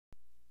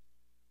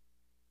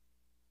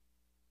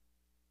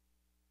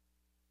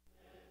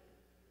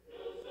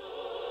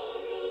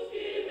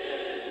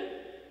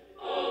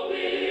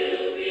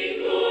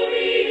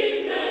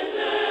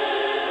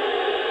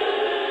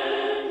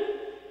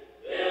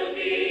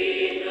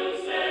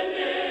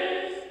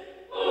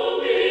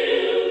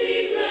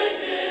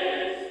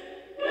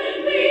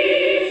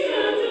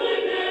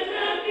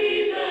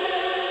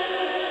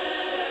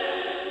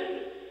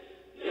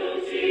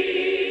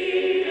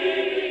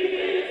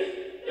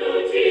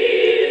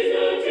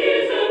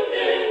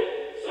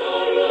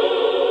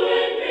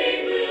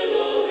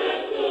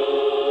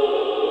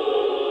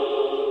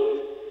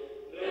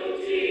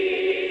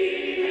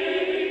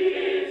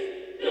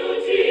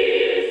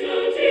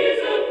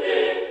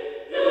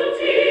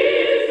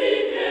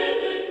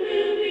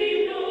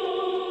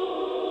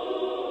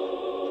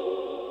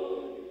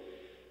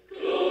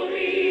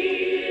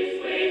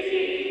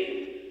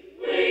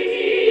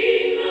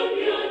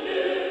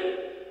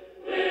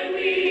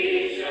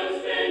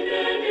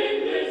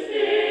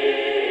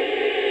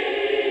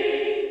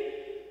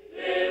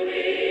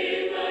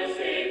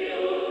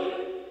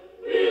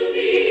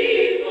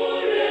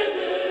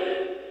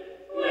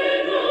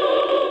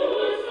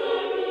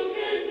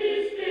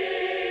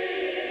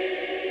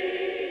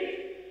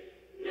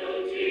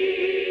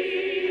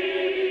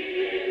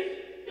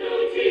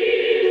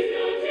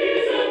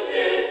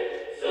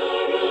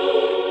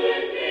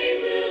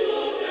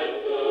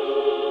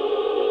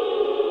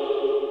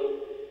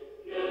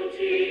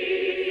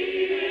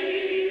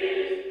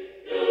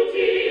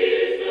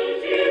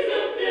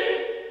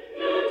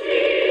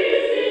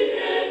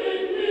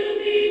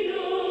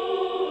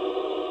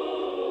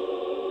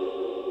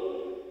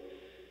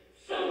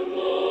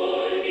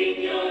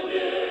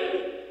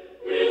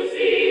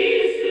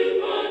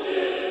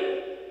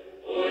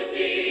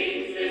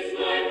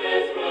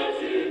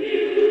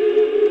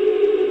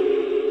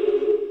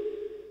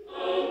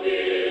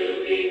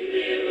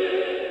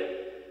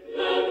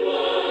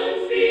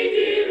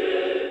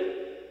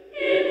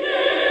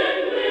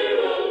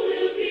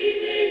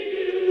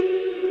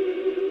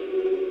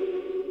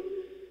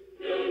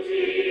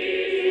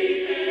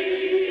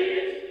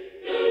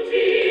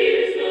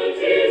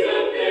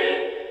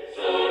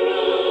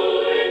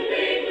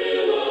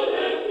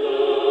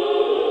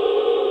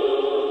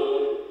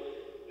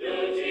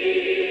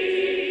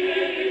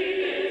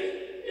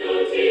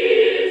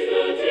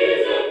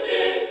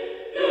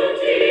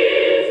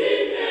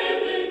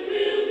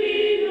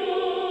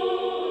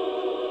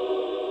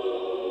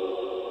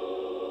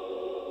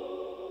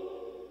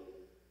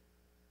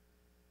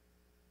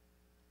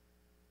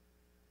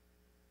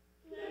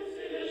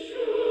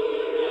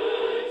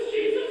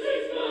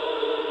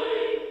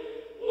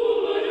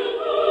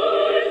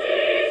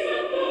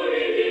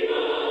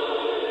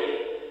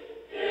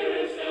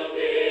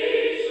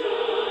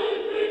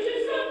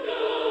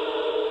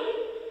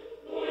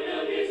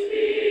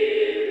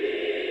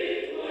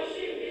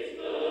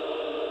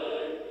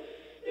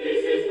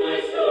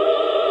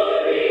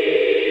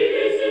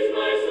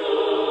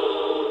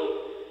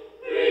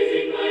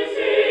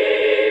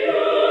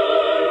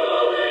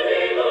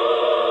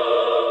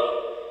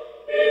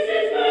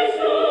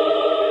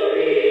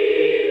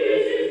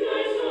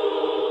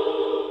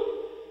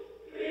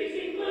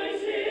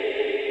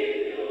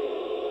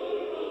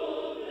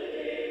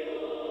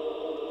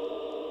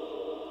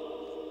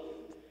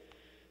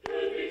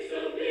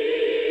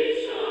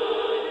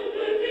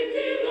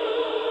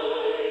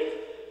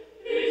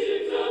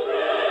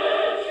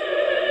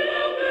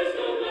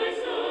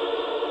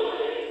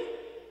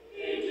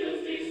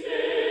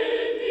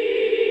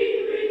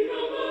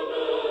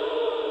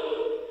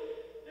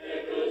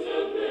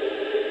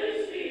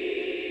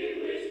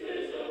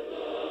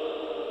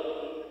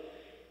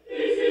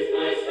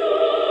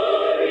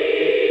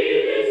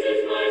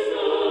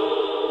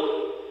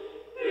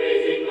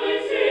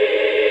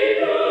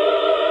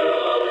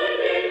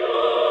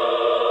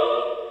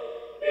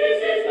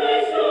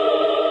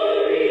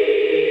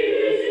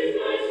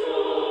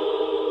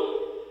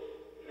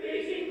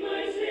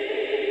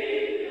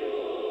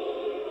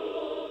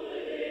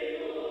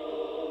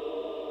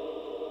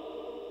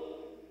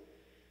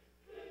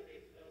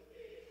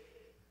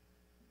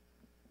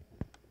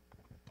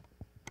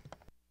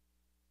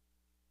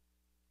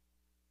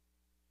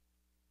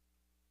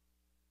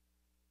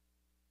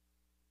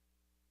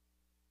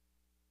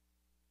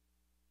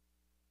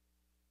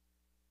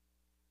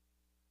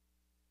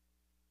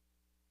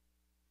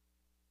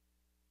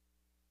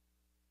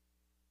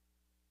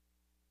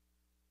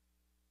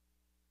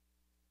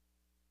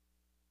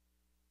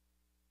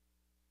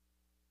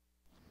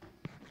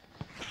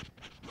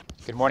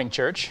Good morning,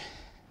 church.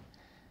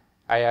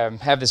 I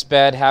have this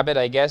bad habit,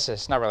 I guess.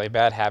 It's not really a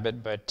bad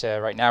habit, but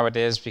right now it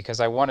is because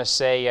I want to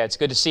say it's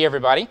good to see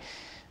everybody,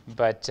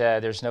 but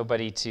there's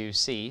nobody to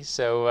see.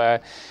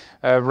 So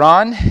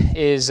Ron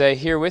is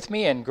here with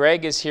me, and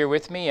Greg is here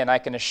with me, and I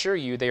can assure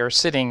you they are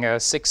sitting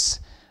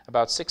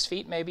about 6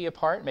 feet maybe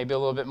apart, maybe a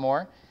little bit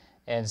more.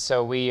 And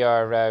so we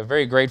are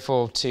very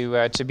grateful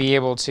to be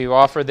able to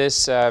offer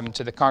this to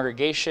the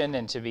congregation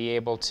and to be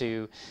able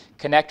to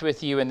connect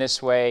with you in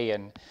this way.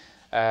 And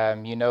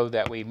you know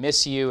that we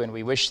miss you and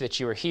we wish that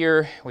you were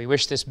here. We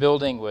wish this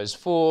building was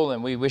full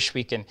and we wish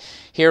we can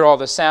hear all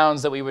the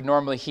sounds that we would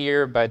normally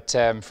hear. But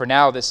for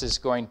now, this is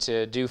going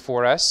to do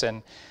for us,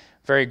 and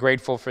very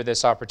grateful for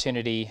this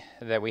opportunity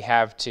that we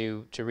have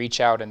to reach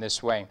out in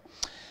this way.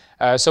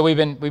 So we've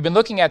been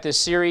looking at this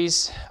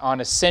series on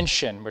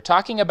Ascension. We're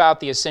talking about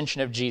the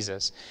ascension of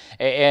Jesus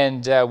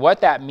and what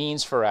that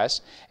means for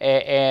us.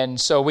 And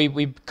so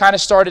we kind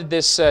of started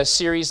this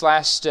series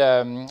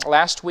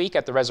last week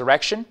at the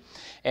resurrection.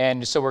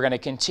 And so we're going to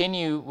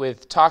continue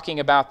with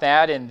talking about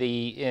that in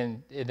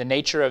the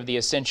nature of the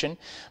ascension.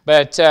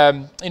 But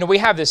we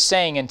have this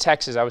saying in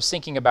Texas. I was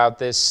thinking about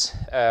this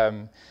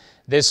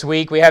this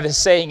week. We have this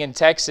saying in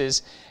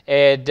Texas,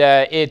 and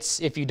it's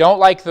if you don't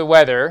like the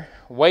weather,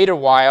 wait a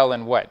while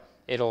and what?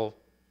 It'll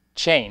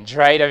change,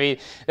 right? I mean,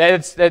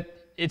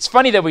 it's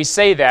funny that we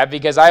say that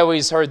because I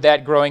always heard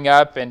that growing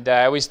up, and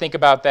I always think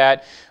about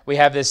that. We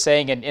have this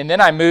saying, and then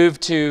I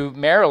moved to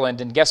Maryland,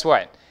 and guess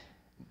what?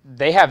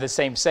 They have the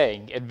same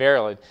saying in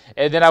Maryland.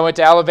 And then I went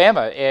to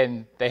Alabama,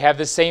 and they have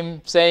the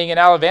same saying in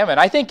Alabama. And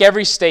I think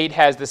every state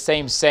has the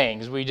same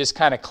sayings. We just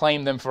kind of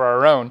claim them for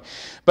our own.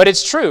 But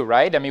it's true,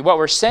 right? I mean, what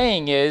we're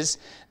saying is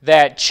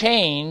that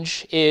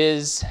change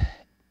is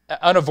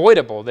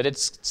unavoidable, that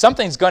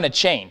something's going to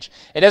change.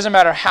 It doesn't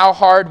matter how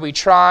hard we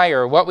try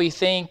or what we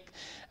think,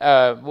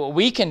 what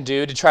we can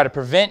do to try to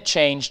prevent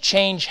change.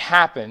 Change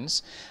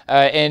happens,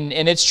 and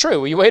it's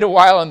true. You wait a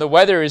while and the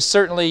weather is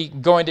certainly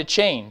going to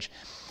change.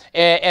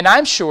 And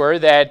I'm sure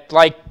that,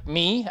 like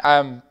me,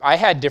 I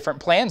had different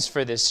plans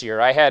for this year.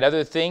 I had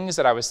other things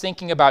that I was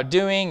thinking about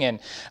doing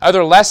and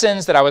other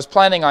lessons that I was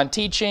planning on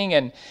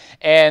teaching,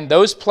 and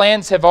those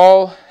plans have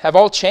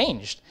all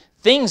changed.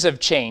 Things have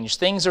changed.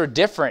 Things are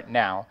different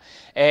now.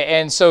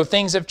 And so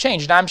things have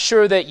changed. And I'm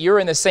sure that you're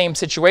in the same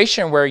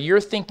situation where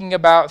you're thinking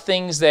about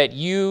things that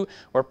you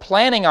were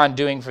planning on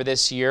doing for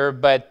this year,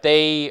 but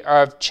they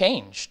have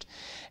changed.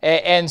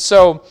 And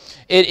so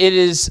it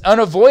is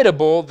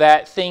unavoidable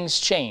that things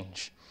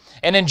change.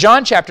 And in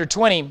John chapter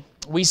 20,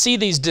 we see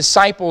these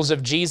disciples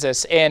of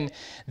Jesus, and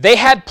they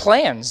had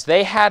plans,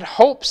 they had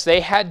hopes,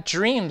 they had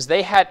dreams,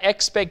 they had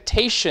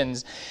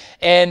expectations,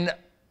 and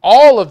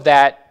all of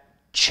that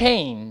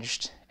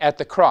changed at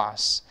the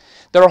cross.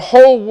 Their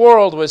whole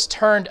world was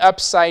turned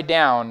upside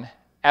down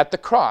at the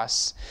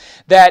cross.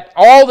 That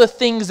all the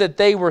things that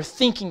they were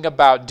thinking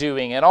about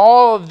doing and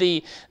all of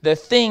the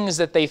things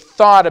that they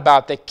thought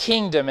about the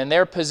kingdom and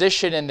their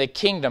position in the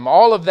kingdom,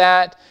 all of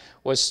that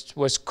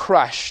was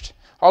crushed.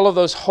 All of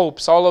those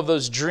hopes, all of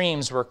those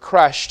dreams were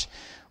crushed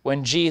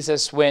when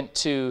Jesus went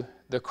to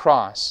the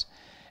cross.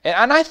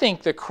 And I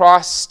think the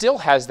cross still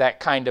has that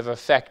kind of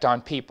effect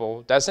on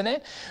people, doesn't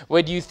it?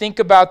 When you think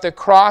about the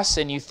cross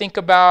and you think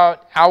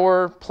about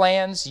our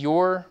plans,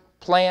 your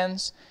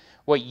plans,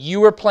 what you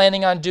were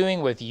planning on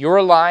doing with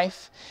your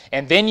life,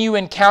 and then you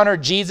encounter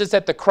Jesus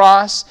at the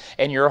cross,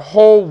 and your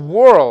whole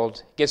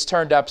world gets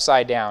turned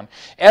upside down.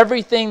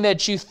 Everything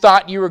that you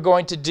thought you were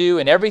going to do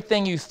and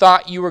everything you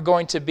thought you were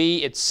going to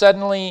be, it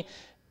suddenly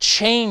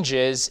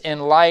changes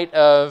in light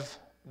of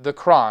the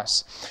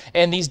cross.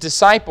 And these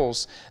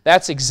disciples,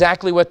 that's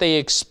exactly what they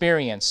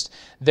experienced.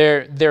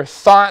 Their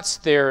thoughts,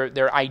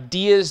 their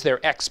ideas,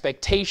 their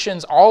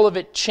expectations, all of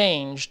it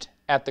changed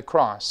at the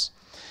cross.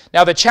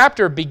 Now the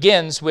chapter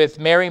begins with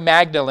Mary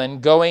Magdalene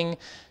going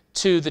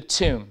to the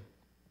tomb.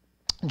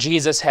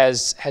 Jesus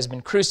has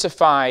been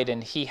crucified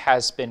and he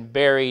has been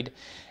buried.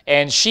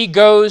 And she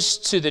goes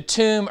to the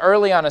tomb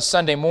early on a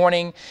Sunday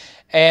morning.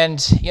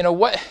 And you know,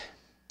 what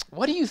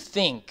do you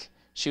think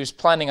she was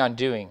planning on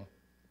doing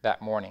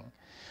that morning?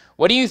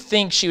 What do you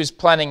think she was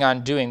planning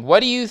on doing?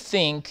 What do you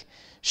think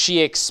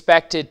she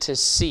expected to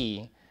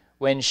see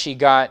when she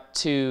got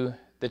to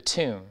the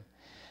tomb?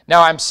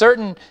 Now, I'm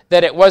certain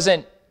that it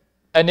wasn't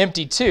an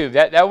empty tomb.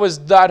 That was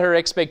not her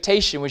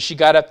expectation when she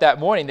got up that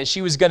morning, that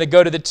she was going to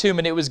go to the tomb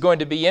and it was going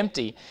to be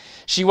empty.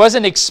 She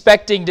wasn't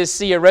expecting to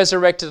see a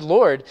resurrected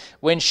Lord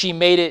when she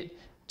made it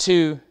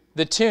to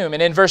the tomb.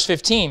 And in verse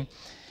 15,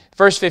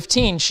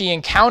 she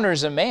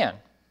encounters a man.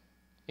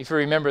 If you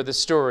remember the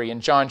story in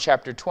John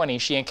chapter 20,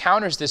 she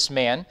encounters this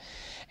man,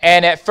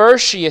 and at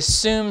first she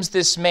assumes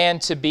this man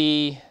to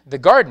be the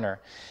gardener.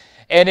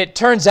 And it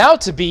turns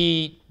out to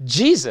be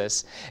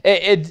Jesus.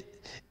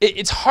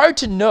 It's hard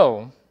to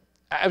know.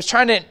 I was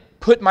trying to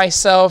put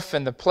myself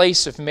in the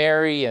place of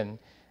Mary and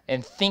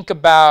think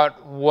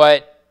about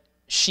what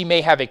she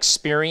may have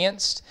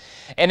experienced.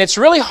 And it's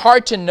really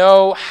hard to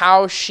know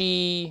how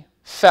she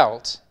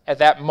felt at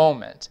that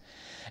moment.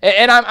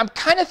 And I'm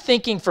kind of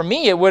thinking, for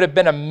me, it would have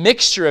been a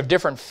mixture of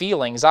different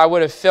feelings. I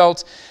would have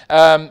felt,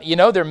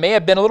 there may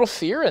have been a little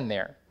fear in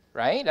there,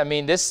 right? I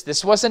mean,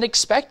 this wasn't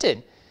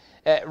expected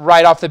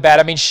right off the bat.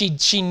 I mean,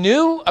 she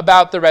knew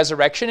about the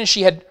resurrection and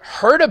she had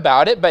heard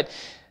about it, but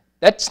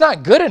that's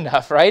not good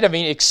enough, right? I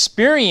mean,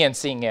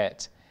 experiencing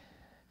it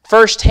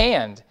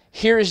firsthand,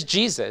 here is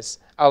Jesus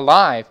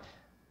alive,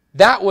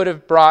 that would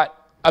have brought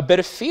a bit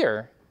of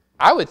fear,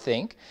 I would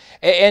think.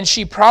 And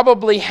she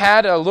probably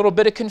had a little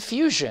bit of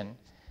confusion.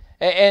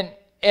 And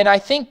I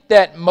think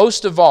that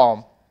most of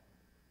all,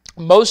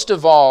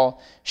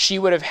 she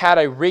would have had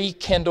a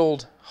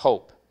rekindled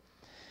hope.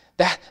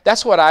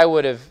 That's what I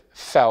would have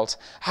felt.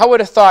 I would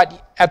have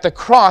thought at the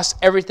cross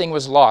everything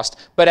was lost,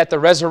 but at the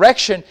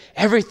resurrection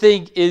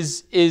everything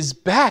is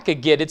back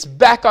again. It's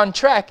back on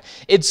track.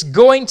 It's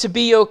going to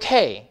be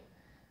okay.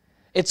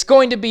 It's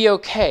going to be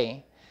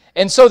okay.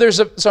 And so there's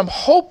some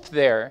hope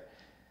there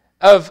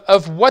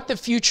of what the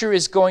future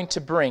is going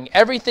to bring.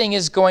 Everything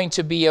is going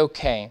to be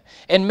okay.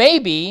 And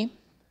maybe,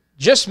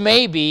 just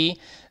maybe,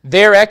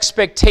 their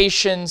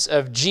expectations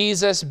of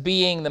Jesus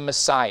being the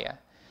Messiah,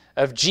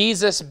 of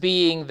Jesus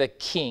being the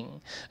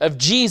King, of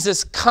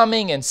Jesus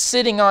coming and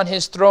sitting on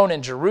his throne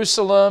in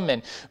Jerusalem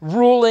and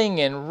ruling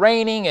and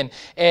reigning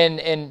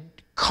and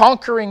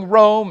conquering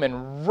Rome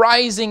and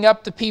rising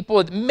up the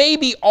people,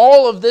 maybe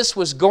all of this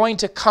was going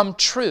to come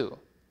true.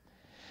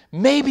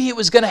 Maybe it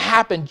was going to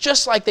happen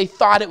just like they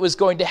thought it was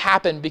going to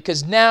happen,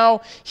 because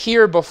now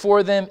here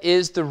before them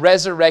is the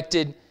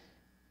resurrected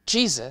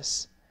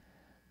Jesus.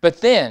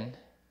 But then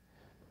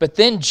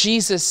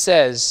Jesus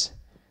says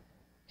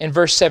in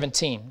verse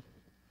 17,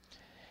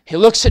 he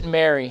looks at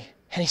Mary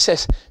and he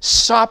says,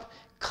 "Stop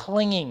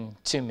clinging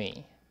to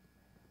me.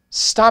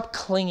 Stop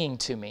clinging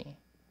to me."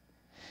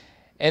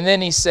 And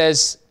then he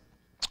says,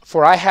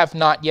 "For I have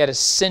not yet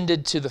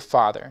ascended to the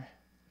Father,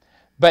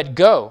 but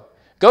go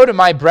to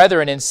my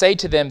brethren and say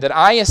to them that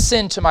I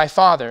ascend to my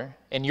Father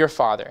and your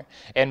Father,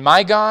 and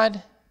my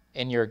God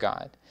and your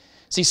God."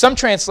 See, some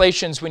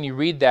translations when you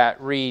read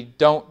that read,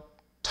 "Don't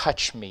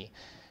touch me,"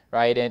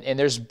 right? And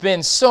there's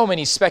been so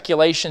many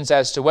speculations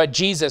as to what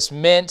Jesus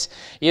meant,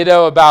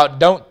 about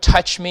 "don't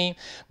touch me."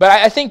 But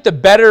I think the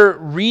better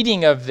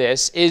reading of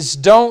this is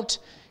 "don't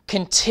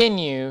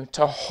continue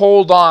to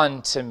hold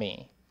on to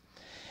me."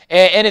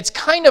 And it's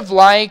kind of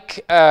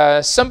like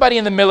somebody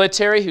in the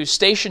military who's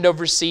stationed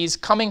overseas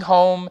coming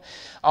home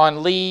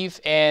on leave,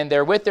 and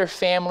they're with their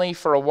family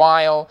for a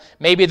while.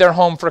 Maybe they're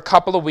home for a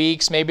couple of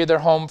weeks, maybe they're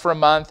home for a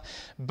month.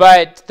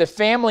 But the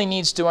family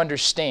needs to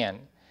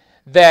understand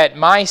that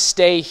my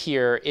stay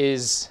here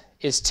is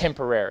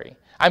temporary.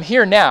 I'm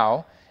here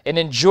now and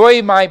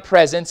enjoy my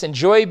presence,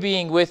 enjoy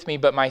being with me,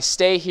 but my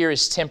stay here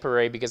is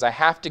temporary because I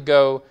have to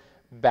go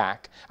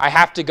back. I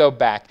have to go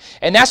back.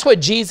 And that's what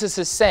Jesus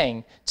is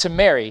saying to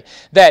Mary,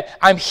 that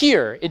I'm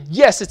here.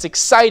 Yes, it's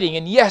exciting,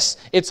 and yes,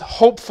 it's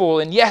hopeful,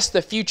 and yes,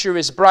 the future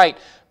is bright,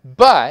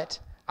 but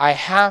I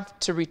have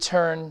to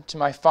return to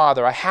my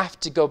Father. I have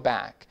to go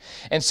back.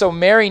 And so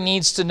Mary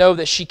needs to know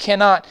that she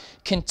cannot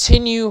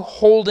continue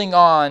holding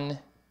on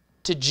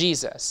to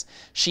Jesus.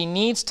 She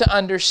needs to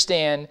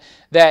understand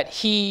that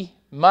he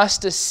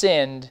must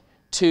ascend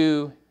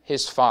to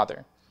his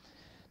Father.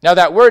 Now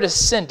that word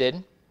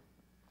ascended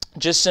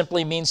just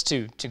simply means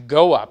to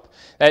go up.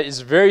 That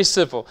is very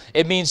simple.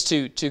 It means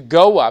to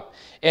go up.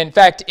 In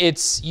fact,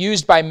 it's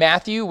used by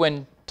Matthew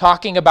when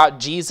talking about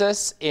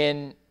Jesus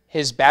in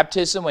his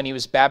baptism, when he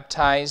was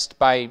baptized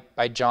by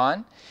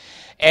John.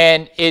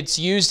 And it's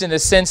used in the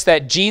sense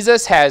that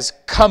Jesus has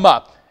come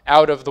up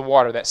out of the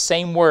water. That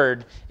same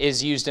word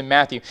is used in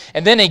Matthew.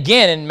 And then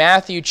again in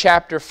Matthew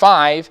chapter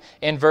 5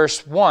 in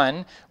verse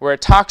 1, where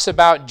it talks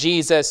about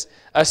Jesus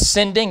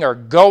ascending or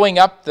going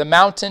up the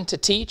mountain to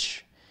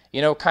teach.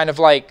 Kind of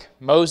like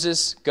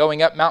Moses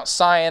going up Mount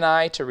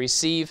Sinai to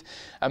receive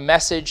a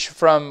message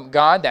from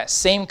God. That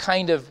same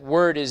kind of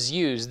word is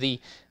used, the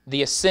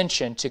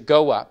ascension, to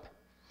go up.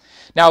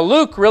 Now,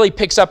 Luke really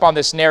picks up on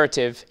this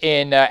narrative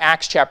in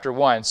Acts chapter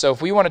 1. So if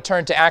we want to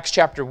turn to Acts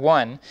chapter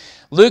 1,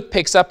 Luke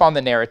picks up on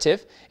the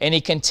narrative, and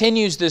he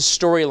continues this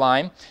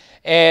storyline.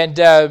 And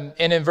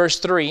in verse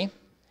 3,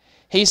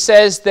 he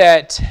says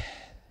that,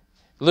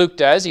 Luke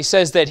does, he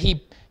says that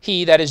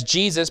he, that is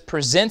Jesus,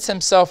 presents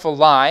himself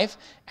alive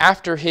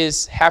after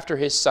his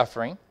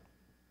suffering.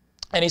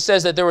 And he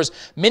says that there was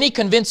many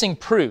convincing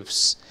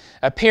proofs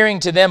appearing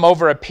to them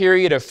over a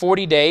period of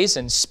 40 days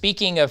and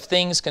speaking of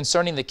things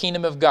concerning the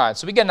kingdom of God.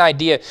 So we get an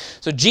idea.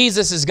 So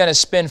Jesus is going to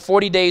spend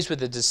 40 days with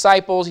the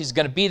disciples. He's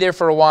going to be there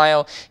for a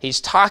while. He's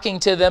talking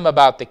to them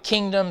about the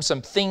kingdom,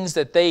 some things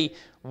that they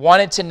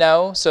wanted to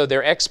know, so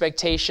their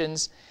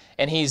expectations,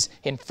 and he's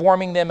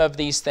informing them of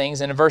these things.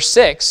 And in verse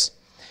 6,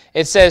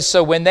 it says,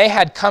 "So when they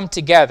had come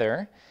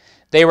together,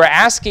 they were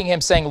asking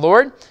him, saying,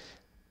 'Lord,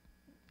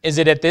 is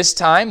it at this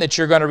time that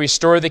you're going to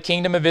restore the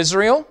kingdom of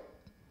Israel?'"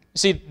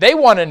 See, they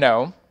want to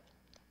know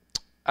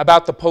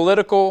about the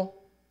political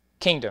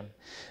kingdom.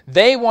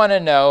 They want to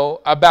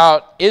know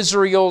about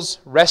Israel's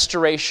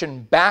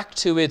restoration back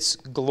to its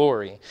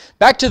glory,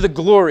 back to the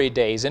glory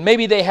days. And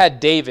maybe they had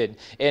David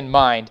in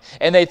mind,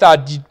 and they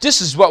thought, this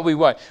is what we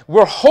want.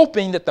 We're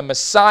hoping that the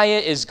Messiah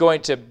is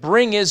going to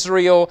bring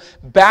Israel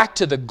back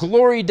to the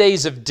glory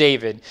days of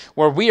David,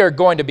 where we are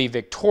going to be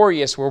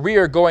victorious, where we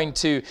are going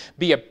to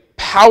be a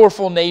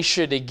powerful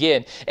nation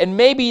again. And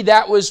maybe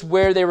that was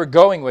where they were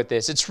going with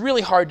this. It's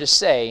really hard to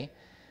say.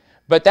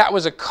 But that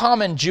was a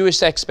common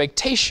Jewish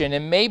expectation,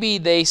 and maybe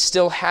they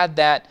still had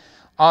that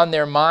on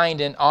their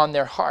mind and on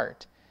their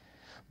heart.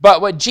 But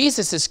what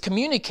Jesus is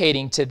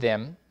communicating to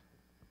them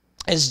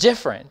is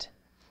different.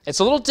 It's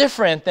a little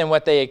different than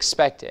what they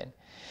expected.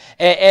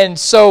 And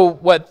so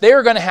what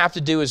they're going to have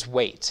to do is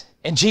wait.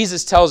 And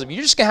Jesus tells them,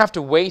 you're just going to have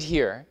to wait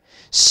here.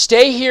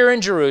 Stay here in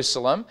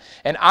Jerusalem,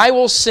 and I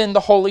will send the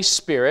Holy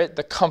Spirit,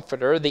 the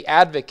Comforter, the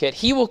Advocate.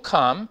 He will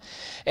come,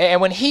 and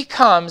when He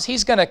comes,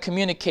 He's going to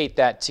communicate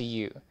that to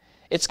you.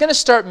 It's going to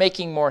start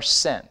making more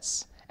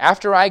sense.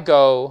 After I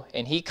go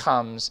and He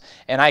comes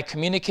and I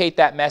communicate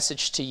that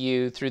message to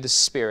you through the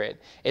Spirit,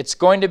 it's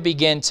going to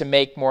begin to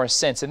make more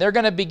sense. And they're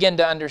going to begin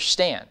to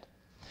understand.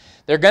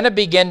 They're going to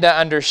begin to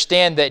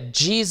understand that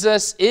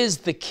Jesus is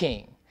the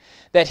King,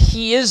 that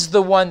He is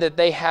the one that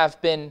they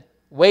have been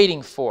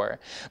waiting for.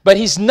 But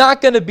He's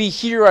not going to be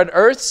here on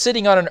earth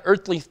sitting on an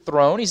earthly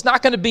throne. He's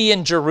not going to be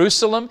in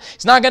Jerusalem.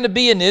 He's not going to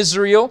be in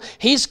Israel.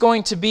 He's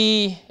going to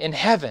be in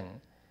heaven.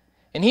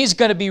 And He's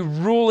going to be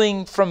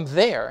ruling from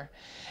there.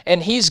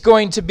 And He's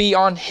going to be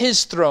on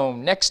His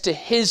throne next to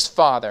His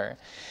Father.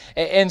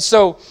 And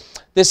so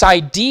this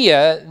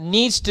idea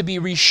needs to be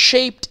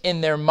reshaped in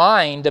their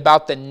mind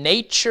about the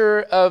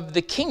nature of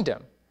the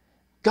kingdom,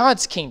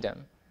 God's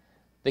kingdom,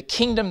 the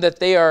kingdom that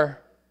they are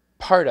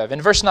part of.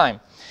 In verse 9,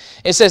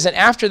 it says, and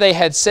after He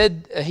had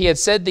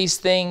said these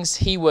things,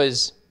 he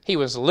was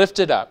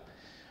lifted up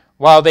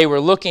while they were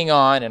looking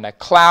on, and a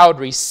cloud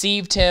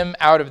received Him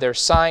out of their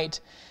sight.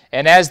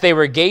 And as they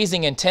were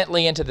gazing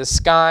intently into the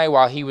sky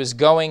while He was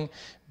going,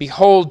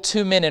 behold,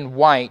 2 men in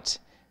white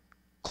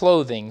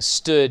clothing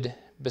stood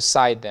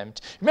beside them.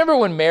 Remember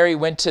when Mary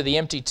went to the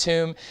empty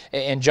tomb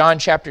in John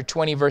chapter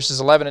 20, verses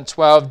 11 and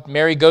 12?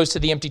 Mary goes to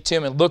the empty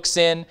tomb and looks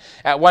in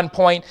at one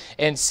point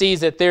and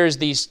sees that there's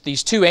these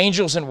 2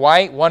 angels in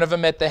white, one of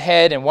them at the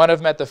head and one of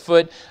them at the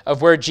foot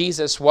of where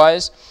Jesus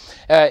was.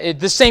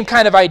 The same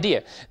kind of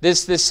idea.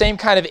 This same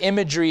kind of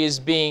imagery is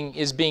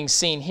being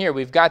seen here.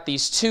 We've got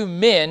these 2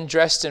 men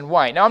dressed in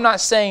white. Now, I'm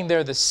not saying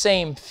they're the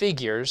same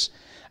figures.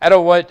 I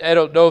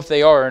don't know if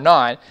they are or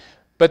not,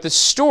 but the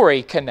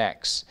story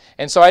connects.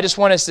 And so I just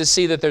want us to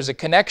see that there's a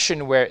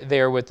connection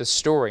there with the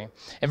story.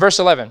 In verse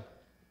 11,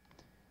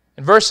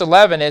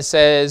 it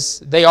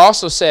says, they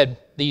also said,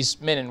 these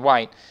men in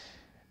white,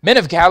 men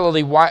of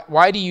Galilee,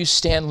 why do you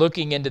stand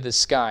looking into the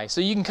sky? So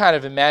you can kind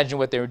of imagine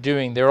what they were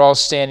doing. They're all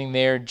standing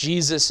there.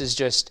 Jesus is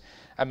just,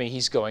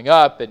 He's going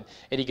up, and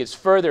He gets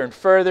further and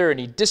further, and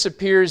He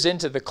disappears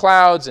into the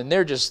clouds, and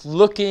they're just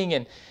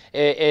looking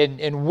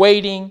and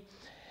waiting.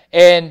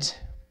 And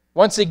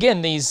once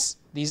again, these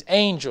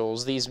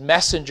angels, these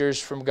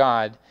messengers from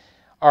God,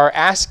 are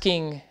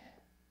asking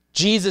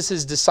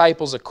Jesus'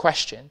 disciples a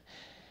question.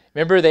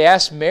 Remember, they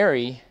asked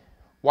Mary,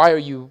 why are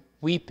you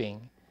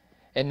weeping?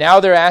 And now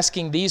they're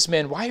asking these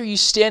men, why are you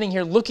standing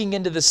here looking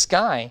into the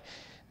sky?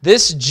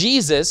 This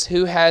Jesus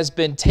who has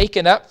been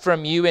taken up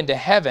from you into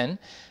heaven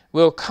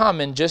will come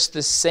in just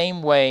the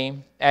same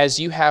way as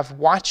you have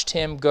watched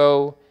Him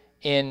go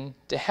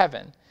into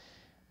heaven.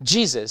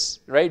 Jesus,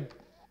 right?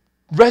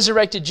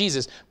 Resurrected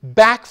Jesus,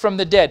 back from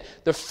the dead,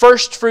 the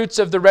first fruits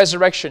of the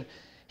resurrection.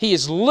 He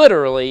is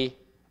literally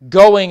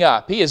going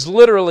up. He is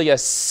literally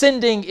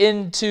ascending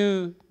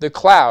into the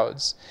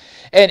clouds.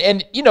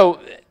 And you know,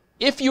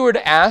 if you were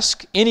to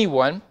ask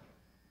anyone,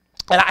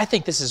 and I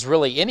think this is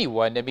really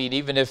anyone,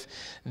 even if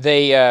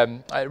they,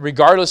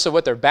 regardless of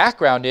what their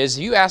background is,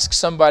 you ask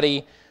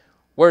somebody,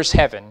 where's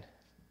heaven?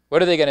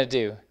 What are they going to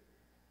do?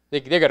 They're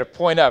going to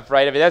point up,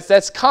 right?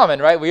 That's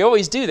common, right? We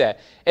always do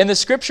that. And the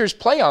scriptures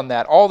play on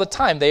that all the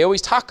time. They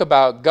always talk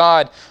about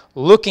God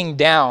looking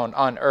down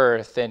on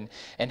earth and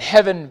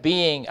heaven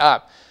being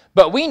up.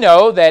 But we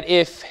know that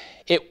if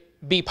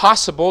it be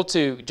possible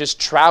to just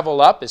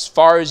travel up as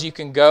far as you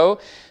can go,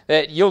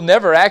 that you'll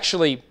never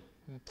actually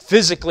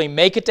physically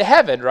make it to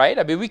heaven,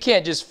 right? We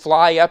can't just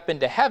fly up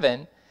into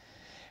heaven.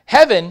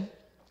 Heaven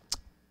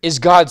is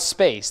God's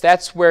space.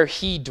 That's where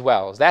He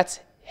dwells. That's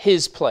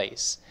His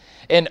place.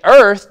 And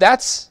earth,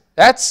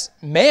 that's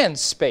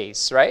man's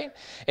space, right?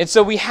 And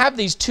so we have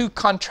these 2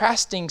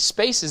 contrasting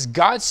spaces,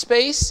 God's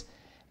space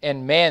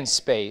and man's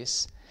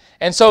space.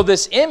 And so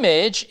this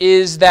image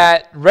is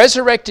that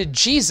resurrected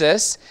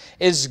Jesus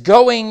is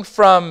going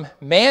from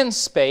man's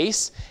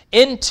space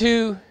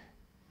into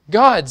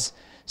God's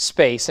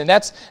space. And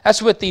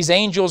that's what these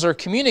angels are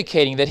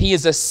communicating, that He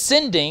is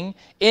ascending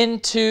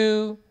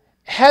into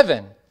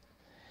heaven.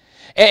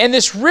 And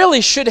this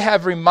really should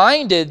have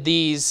reminded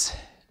these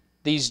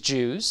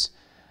Jews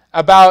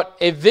about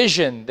a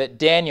vision that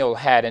Daniel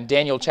had in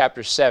Daniel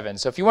chapter 7.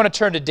 So if you want to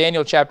turn to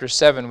Daniel chapter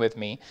 7 with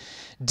me,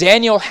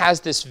 Daniel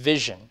has this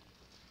vision.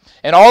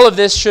 And all of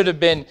this should have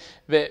been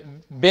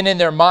in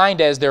their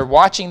mind as they're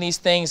watching these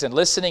things and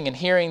listening and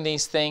hearing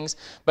these things.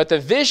 But the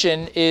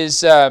vision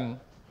is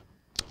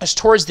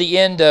towards the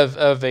end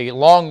of a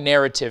long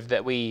narrative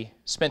that we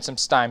spent some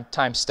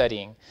time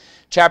studying.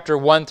 Chapter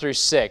 1 through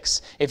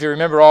 6. If you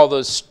remember all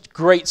those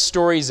great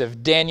stories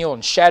of Daniel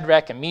and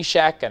Shadrach and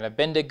Meshach and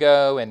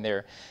Abednego and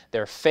their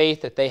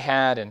faith that they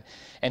had.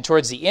 And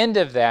towards the end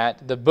of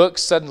that, the book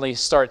suddenly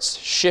starts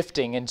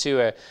shifting into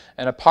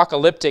an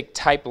apocalyptic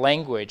type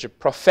language, a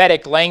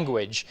prophetic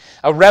language,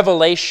 a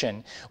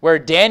revelation, where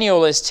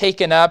Daniel is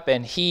taken up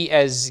and he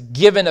is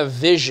given a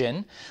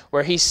vision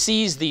where he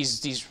sees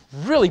these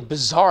really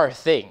bizarre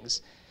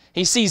things.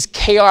 He sees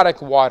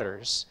chaotic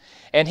waters,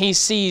 and he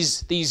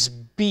sees these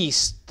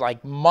beasts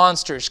like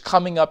monsters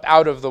coming up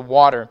out of the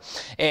water.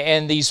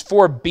 And these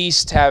four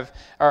beasts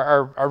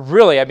are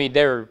really, I mean,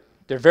 they're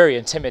very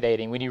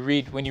intimidating when you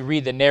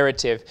read the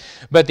narrative.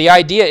 But the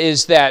idea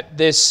is that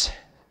these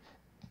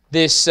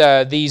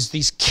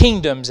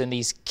kingdoms and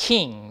these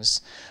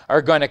kings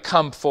are going to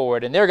come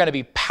forward, and they're going to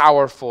be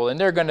powerful, and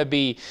they're going to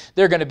be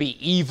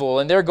evil,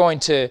 and they're going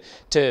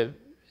to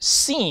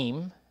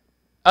seem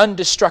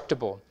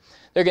undestructible.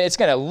 It's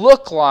going to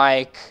look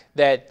like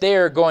that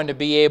they're going to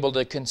be able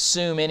to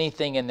consume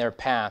anything in their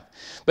path.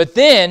 But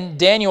then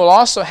Daniel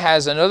also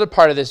has another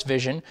part of this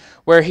vision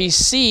where he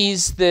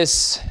sees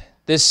this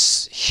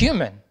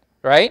human,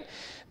 right?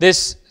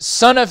 This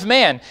Son of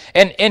Man.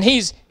 And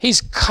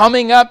he's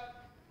coming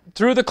up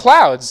through the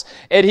clouds.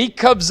 And he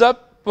comes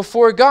up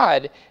before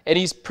God. And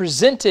he's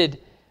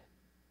presented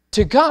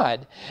to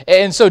God.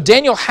 And so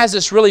Daniel has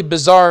this really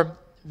bizarre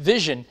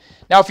vision.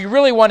 Now, if you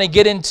really want to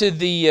get into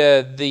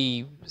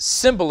the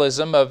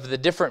symbolism of the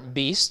different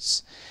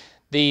beasts,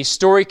 the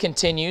story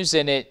continues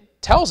and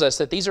it tells us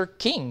that these are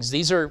kings.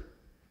 These are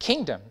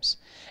kingdoms.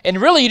 And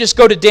really, you just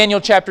go to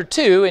Daniel chapter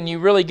 2 and you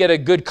really get a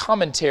good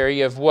commentary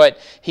of what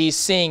he's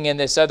seeing in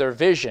this other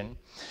vision.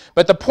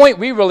 But the point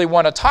we really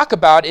want to talk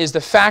about is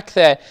the fact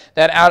that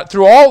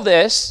through all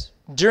this,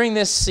 during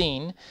this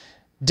scene,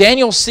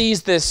 Daniel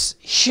sees this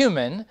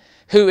human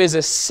who is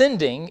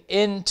ascending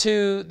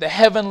into the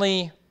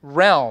heavenly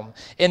realm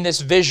in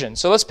this vision.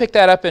 So let's pick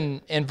that up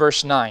in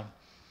verse 9.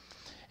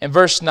 In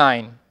verse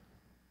 9,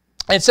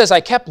 it says,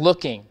 I kept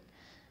looking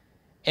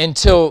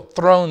until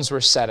thrones were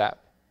set up.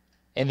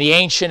 And the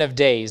Ancient of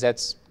Days,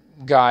 that's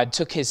God,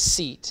 took his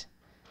seat.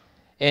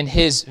 And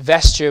his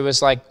vesture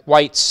was like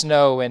white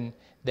snow, and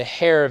the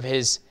hair of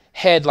his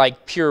head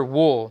like pure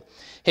wool.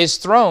 His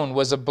throne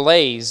was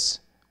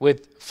ablaze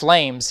with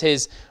flames.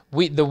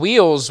 The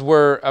wheels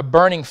were a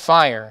burning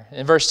fire.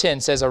 In verse 10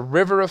 it says, a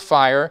river of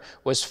fire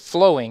was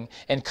flowing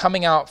and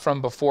coming out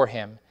from before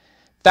him.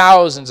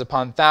 Thousands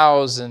upon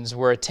thousands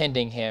were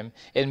attending him,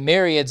 and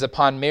myriads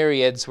upon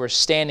myriads were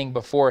standing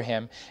before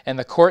him. And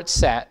the court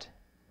sat,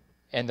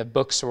 and the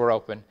books were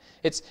open.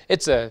 It's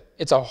a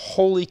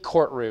holy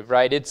courtroom,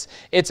 right?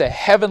 It's a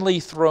heavenly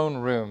throne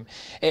room.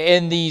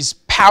 And these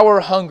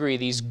power-hungry,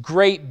 these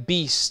great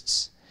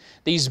beasts,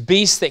 these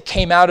beasts that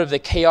came out of the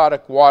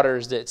chaotic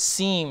waters that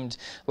seemed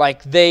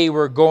like they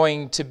were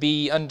going to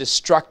be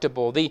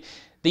indestructible.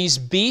 These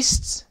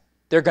beasts,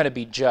 they're going to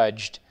be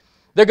judged.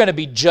 They're going to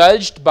be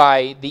judged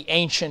by the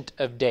Ancient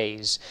of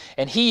Days.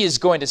 And he is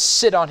going to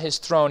sit on his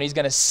throne. He's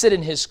going to sit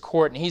in his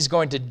court, and he's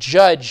going to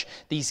judge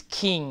these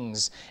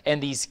kings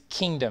and these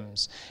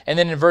kingdoms. And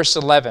then in verse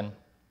 11,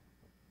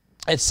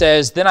 it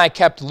says, then I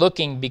kept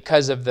looking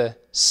because of the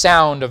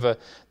sound of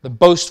the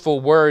boastful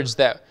words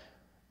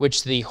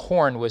which the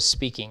horn was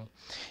speaking.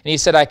 And he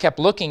said, I kept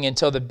looking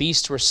until the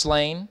beasts were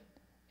slain,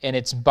 and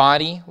its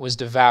body was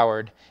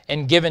devoured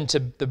and given to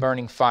the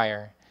burning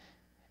fire.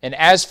 And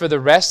as for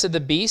the rest of the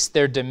beasts,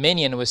 their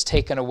dominion was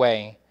taken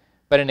away,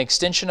 but an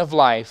extension of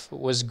life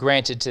was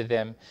granted to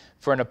them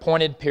for an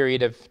appointed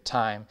period of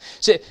time.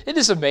 So it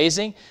is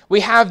amazing.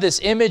 We have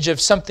this image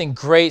of something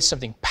great,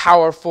 something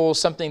powerful,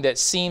 something that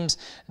seems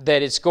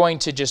that it's going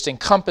to just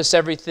encompass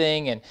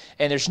everything, and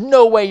there's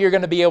no way you're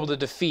going to be able to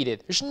defeat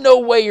it. There's no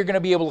way you're going to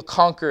be able to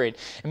conquer it.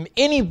 And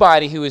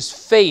anybody who is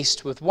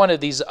faced with one of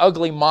these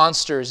ugly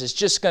monsters is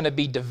just going to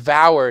be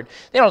devoured.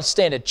 They don't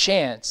stand a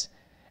chance.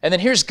 And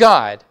then here's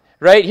God.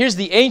 Right? Here's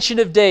the Ancient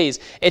of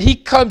Days. And he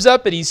comes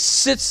up and he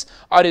sits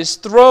on his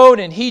throne,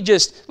 and he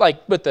just,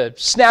 like with the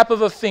snap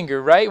of a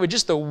finger, right? With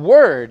just a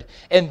word,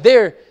 and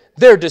they're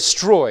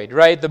destroyed,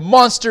 right? The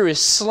monster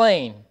is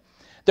slain.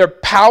 Their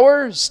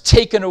power is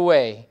taken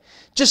away.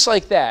 Just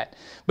like that.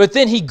 But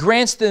then he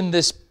grants them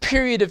this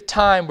period of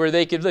time where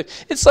they could live.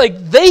 It's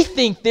like they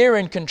think they're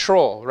in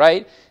control,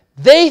 right?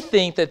 They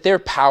think that they're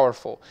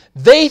powerful.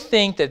 They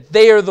think that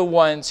they are the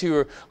ones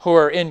who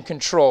are in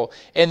control.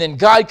 And then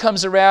God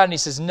comes around and he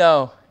says,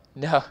 no,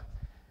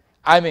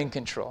 I'm in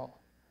control.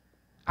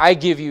 I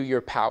give you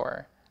your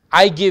power.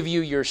 I give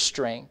you your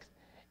strength.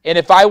 And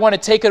if I want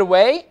to take it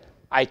away,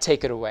 I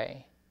take it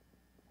away.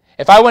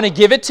 If I want to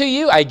give it to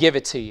you, I give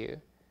it to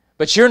you.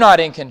 But you're not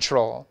in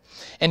control.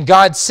 And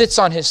God sits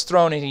on his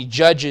throne and he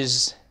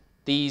judges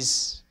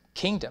these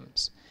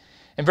kingdoms.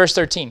 In verse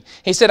 13,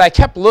 he said, I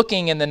kept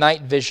looking in the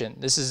night vision.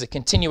 This is a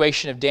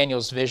continuation of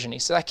Daniel's vision. He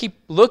said, I keep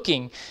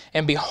looking,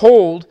 and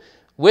behold,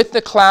 with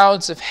the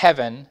clouds of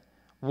heaven,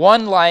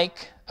 one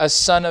like a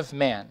son of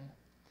man,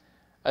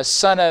 a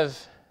son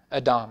of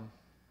Adam,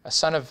 a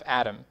son of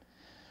Adam,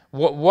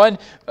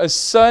 a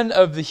son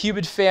of the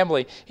human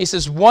family. He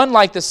says, one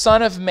like the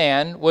Son of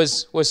Man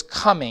was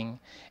coming,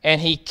 and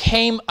he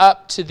came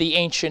up to the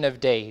Ancient of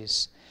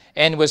Days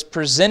and was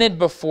presented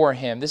before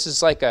him. This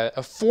is like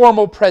a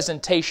formal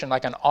presentation,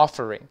 like an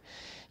offering.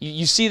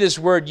 You see this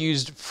word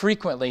used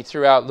frequently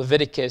throughout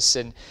Leviticus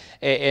and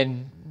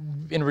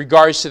in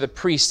regards to the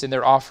priest and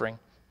their offering.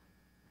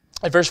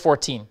 At verse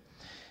 14,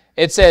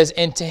 it says,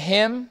 and to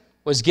him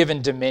was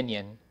given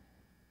dominion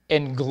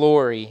and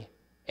glory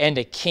and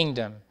a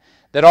kingdom,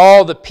 that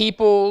all the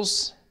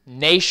peoples,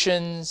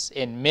 nations,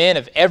 and men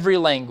of every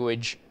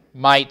language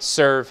might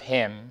serve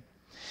him.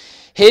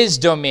 His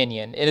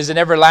dominion, it is an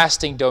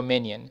everlasting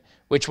dominion,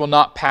 which will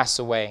not pass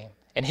away.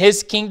 And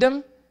his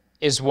kingdom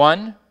is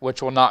one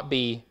which will not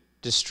be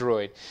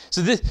destroyed.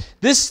 So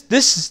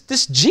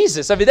this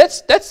Jesus, I mean,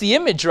 that's the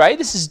image, right?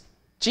 This is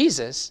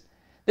Jesus.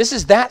 This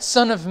is that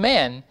Son of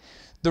Man,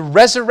 the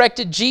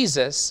resurrected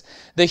Jesus,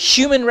 the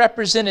human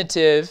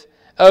representative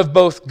of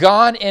both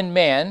God and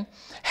man,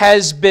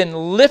 has been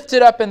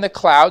lifted up in the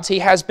clouds. He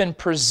has been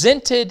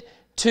presented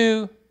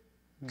to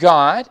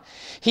God.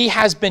 He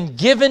has been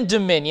given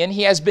dominion.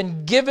 He has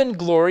been given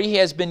glory. He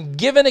has been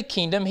given a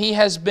kingdom. He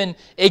has been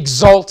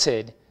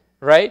exalted,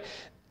 right?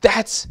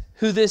 That's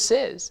who this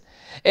is.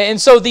 And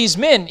so these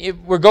men, if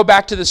we go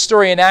back to the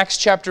story in Acts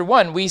chapter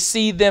 1, we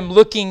see them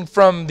looking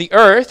from the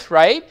earth,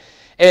 right?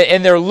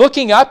 And they're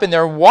looking up and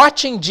they're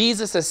watching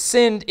Jesus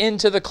ascend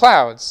into the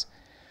clouds.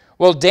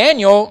 Well,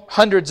 Daniel,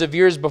 hundreds of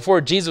years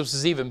before Jesus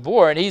was even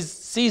born, he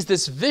sees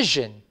this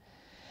vision.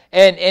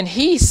 And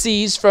he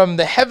sees from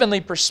the heavenly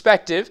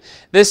perspective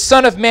this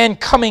Son of Man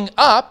coming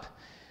up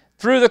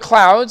through the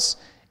clouds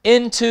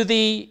into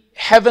the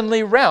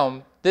heavenly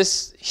realm.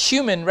 This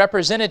human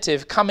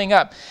representative coming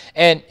up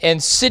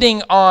and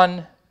sitting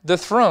on the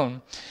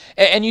throne.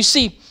 And you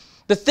see,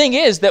 the thing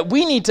is that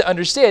we need to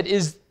understand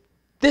is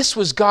this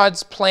was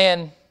God's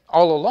plan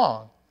all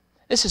along.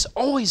 This has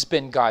always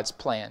been God's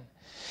plan.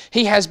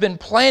 He has been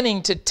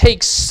planning to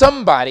take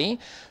somebody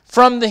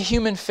from the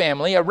human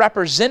family, a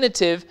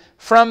representative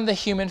from the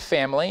human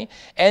family,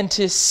 and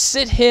to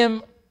sit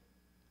him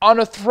on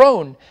a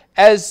throne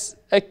as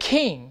a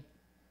king.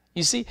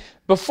 You see,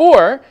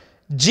 before,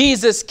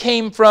 Jesus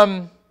came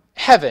from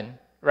heaven,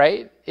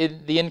 right?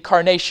 In the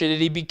incarnation,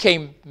 and he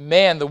became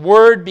man. The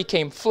Word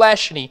became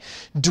flesh, and he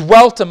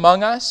dwelt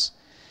among us.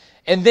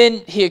 And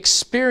then he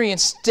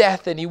experienced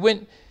death, and he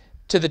went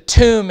to the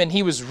tomb, and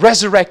he was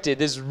resurrected,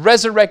 his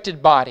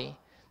resurrected body,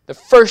 the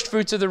first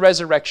fruits of the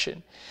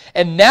resurrection.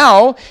 And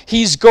now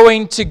he's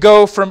going to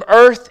go from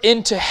earth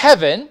into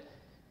heaven,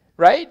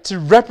 right, to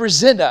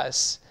represent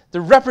us,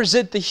 to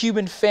represent the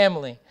human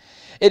family.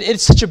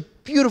 It's such a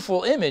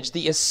beautiful image,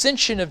 the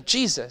ascension of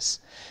Jesus,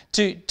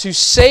 to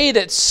say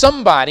that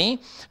somebody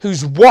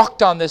who's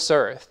walked on this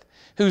earth,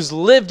 who's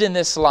lived in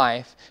this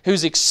life,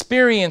 who's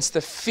experienced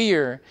the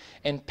fear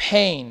and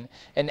pain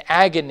and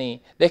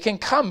agony that can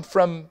come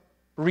from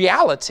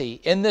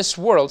reality in this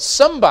world.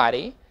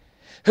 Somebody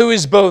who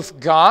is both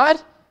God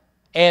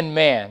and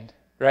man,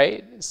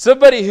 right?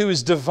 Somebody who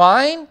is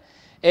divine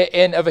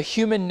and of a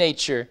human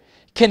nature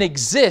can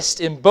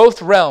exist in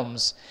both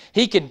realms.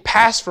 He can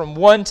pass from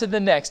one to the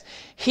next.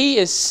 He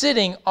is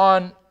sitting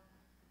on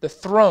the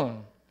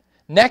throne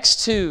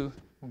next to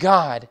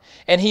God,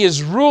 and he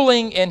is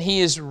ruling and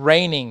he is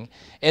reigning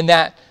in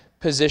that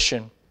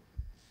position.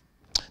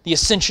 The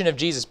ascension of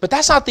Jesus. But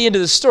that's not the end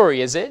of the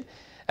story, is it?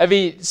 I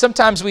mean,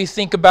 sometimes we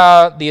think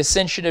about the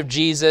ascension of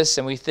Jesus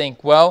and we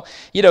think, well,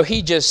 you know,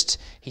 he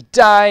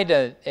died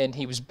and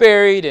he was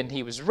buried and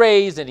he was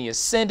raised and he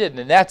ascended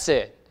and that's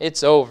it.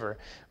 It's over.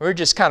 We're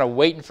just kind of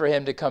waiting for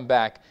him to come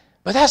back.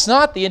 But that's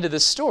not the end of the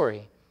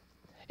story.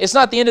 It's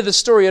not the end of the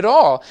story at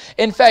all.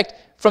 In fact,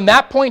 from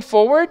that point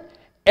forward,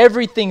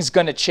 everything's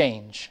going to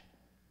change.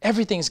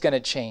 Everything's going to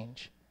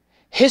change.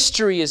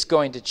 History is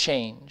going to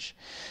change.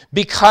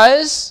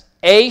 Because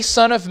a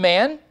Son of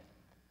Man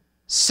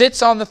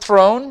sits on the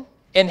throne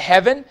in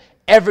heaven,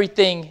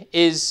 everything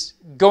is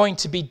going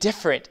to be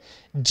different.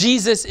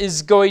 Jesus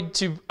is going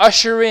to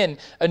usher in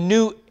a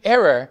new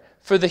era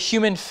for the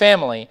human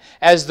family.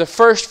 As the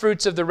first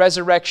fruits of the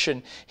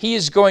resurrection, he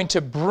is going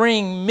to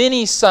bring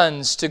many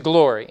sons to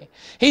glory.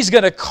 He's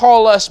going to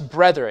call us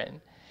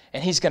brethren,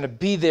 and he's going to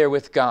be there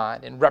with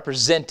God and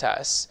represent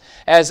us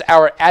as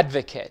our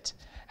advocate,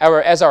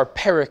 as our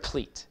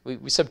paraclete.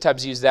 We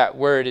sometimes use that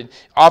word, and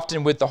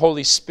often with the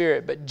Holy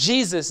Spirit, but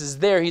Jesus is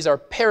there. He's our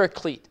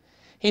paraclete.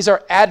 He's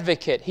our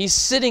advocate. He's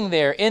sitting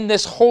there in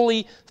this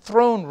holy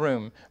throne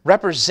room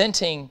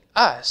representing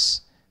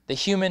us, the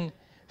human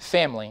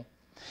family.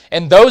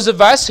 And those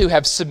of us who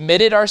have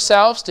submitted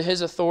ourselves to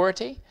his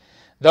authority,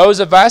 Those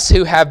of us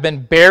who have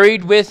been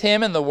buried with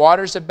Him in the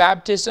waters of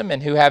baptism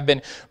and who have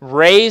been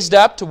raised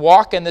up to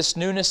walk in this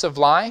newness of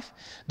life.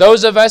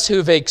 Those of us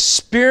who've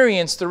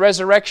experienced the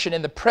resurrection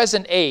in the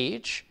present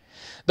age.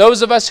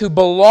 Those of us who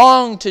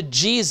belong to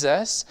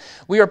Jesus,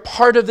 we are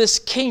part of this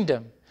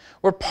kingdom.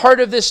 We're part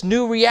of this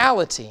new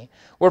reality.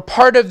 We're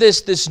part of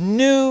this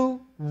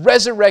new,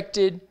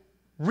 resurrected,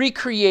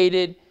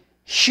 recreated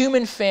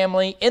human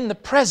family in the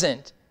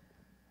present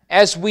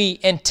as we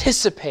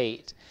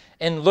anticipate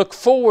and look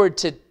forward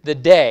to the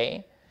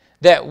day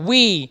that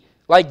we,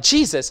 like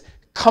Jesus,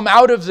 come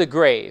out of the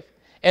grave.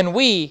 And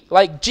we,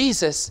 like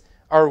Jesus,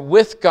 are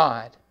with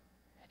God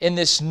in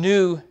this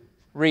new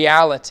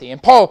reality.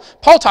 And Paul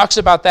talks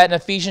about that in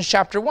Ephesians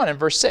chapter 1 and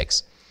verse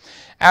 6.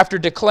 After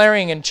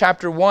declaring in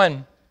chapter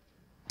 1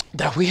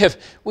 that we have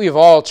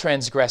all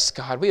transgressed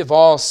God. We have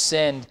all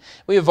sinned.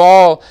 We have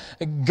all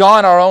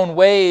gone our own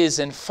ways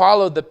and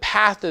followed the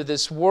path of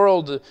this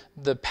world,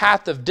 the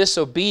path of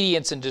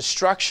disobedience and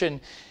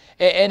destruction.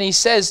 And he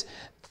says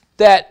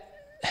that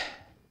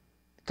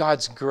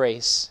God's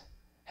grace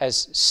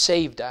has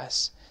saved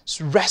us,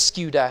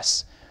 rescued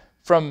us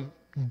from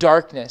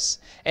darkness.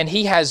 And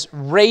He has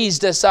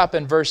raised us up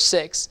in verse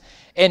 6.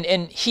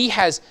 And He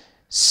has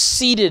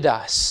seated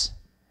us.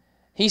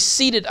 He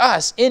seated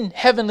us in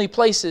heavenly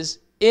places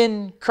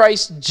in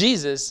Christ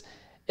Jesus.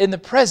 In the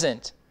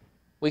present,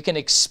 we can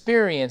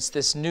experience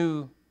this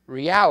new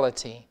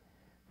reality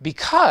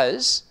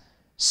because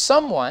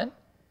someone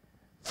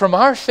from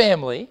our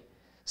family,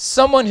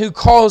 someone who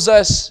calls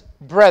us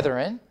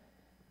brethren,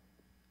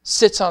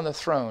 sits on the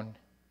throne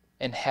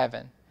in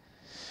heaven.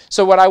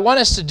 So what I want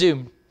us to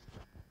do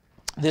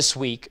this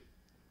week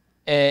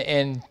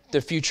and the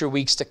future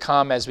weeks to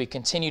come as we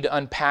continue to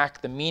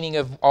unpack the meaning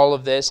of all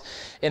of this.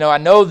 I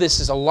know this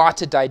is a lot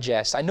to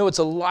digest. I know it's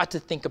a lot to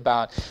think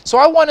about. So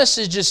I want us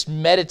to just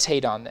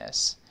meditate on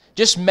this.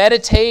 Just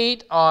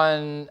meditate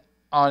on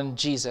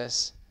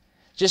Jesus.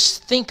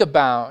 Just think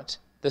about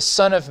the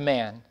Son of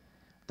Man,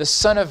 the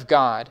Son of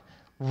God,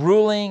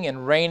 ruling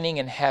and reigning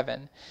in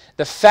heaven.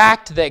 The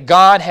fact that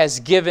God has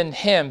given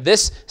Him,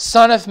 this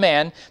Son of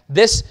Man,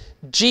 this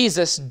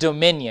Jesus,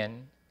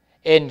 dominion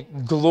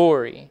and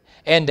glory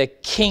and a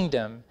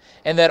kingdom,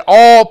 and that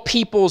all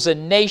peoples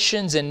and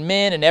nations and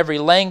men in every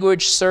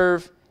language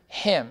serve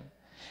Him.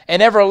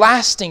 An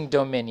everlasting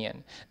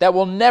dominion that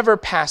will never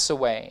pass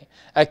away.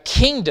 A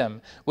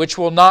kingdom which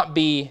will not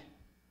be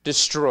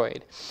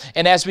destroyed.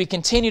 And as we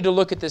continue to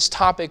look at this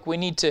topic, we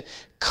need to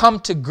come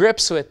to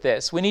grips with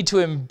this. We need to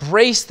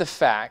embrace the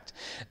fact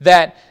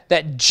that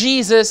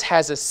Jesus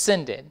has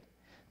ascended.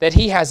 That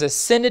He has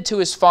ascended to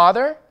His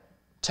Father,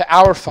 to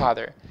our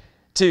Father,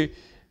 to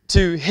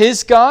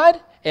His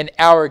God and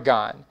our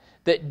God.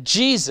 That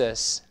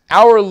Jesus,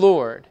 our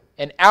Lord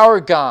and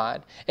our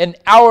God and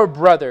our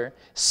brother,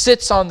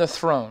 sits on the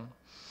throne.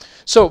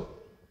 So,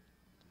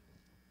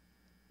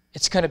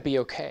 it's going to be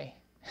okay.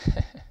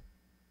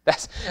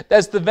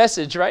 That's the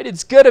message, right?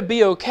 It's going to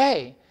be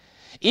okay.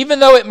 Even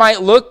though it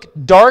might look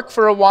dark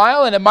for a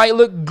while and it might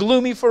look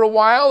gloomy for a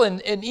while,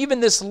 and even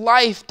this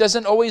life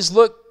doesn't always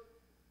look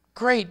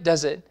great,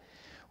 does it?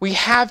 We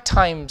have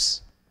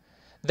times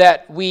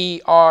that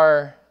we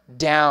are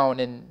down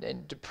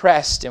and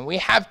depressed, and we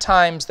have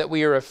times that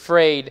we are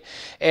afraid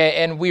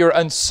and we are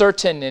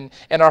uncertain,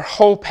 and our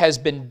hope has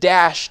been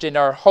dashed, and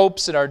our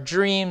hopes and our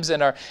dreams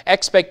and our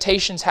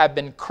expectations have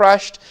been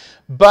crushed.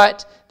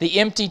 But the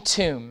empty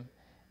tomb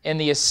and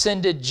the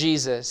ascended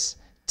Jesus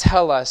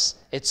tell us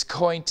it's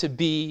going to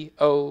be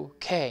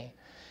okay.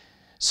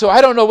 So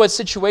I don't know what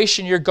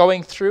situation you're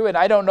going through, and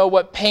I don't know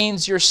what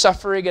pains you're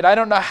suffering, and I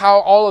don't know how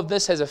all of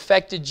this has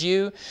affected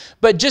you,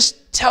 but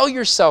just tell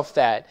yourself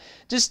that.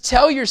 Just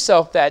tell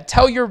yourself that.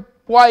 Tell your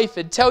wife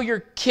and tell your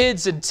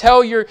kids and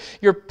tell your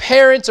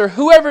parents or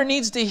whoever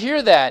needs to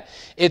hear that.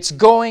 It's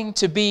going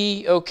to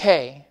be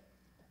okay.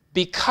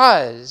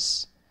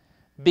 Because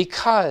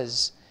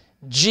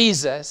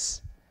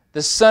Jesus,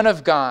 the Son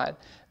of God,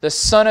 the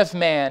Son of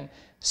Man,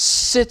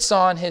 sits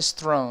on His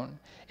throne.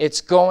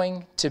 It's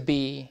going to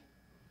be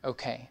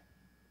okay.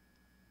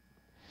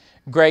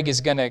 Greg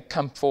is going to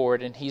come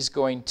forward and he's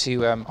going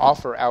to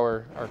offer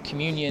our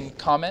communion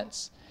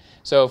comments.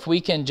 So if we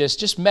can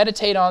just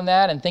meditate on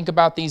that and think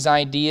about these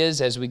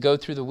ideas as we go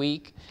through the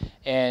week.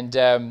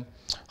 And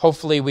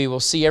hopefully we will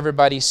see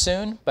everybody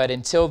soon. But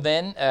until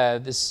then,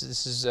 this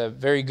is a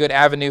very good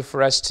avenue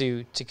for us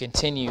to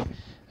continue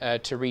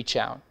to reach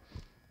out.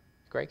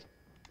 Greg?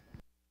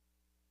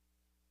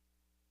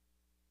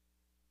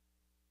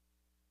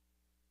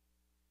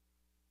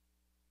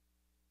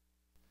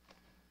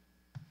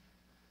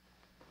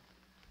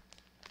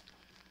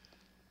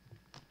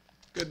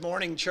 Good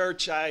morning,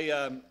 church.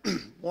 I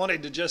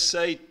wanted to just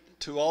say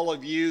to all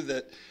of you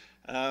that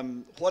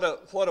what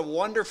a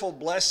wonderful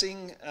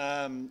blessing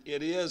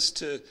it is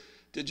to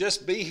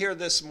just be here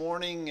this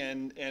morning,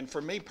 and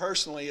for me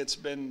personally, it's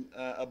been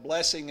a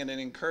blessing and an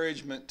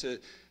encouragement to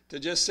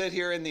just sit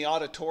here in the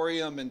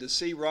auditorium and to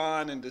see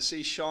Ron and to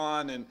see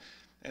Sean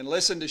and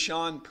listen to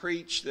Sean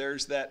preach.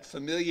 There's that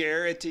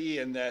familiarity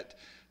and that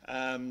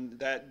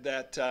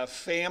that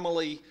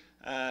family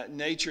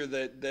nature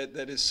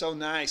that is so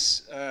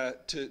nice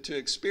to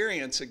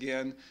experience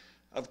again.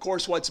 Of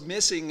course, what's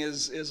missing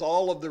is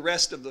all of the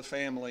rest of the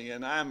family,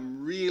 and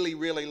I'm really,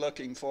 really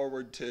looking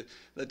forward to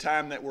the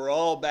time that we're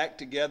all back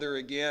together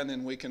again,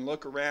 and we can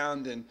look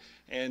around and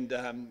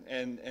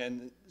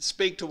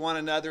speak to one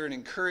another and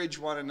encourage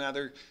one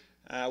another.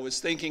 I was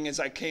thinking as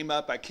I came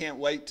up, I can't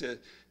wait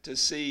to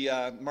see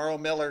Merle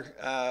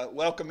Miller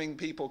welcoming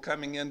people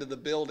coming into the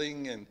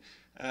building, and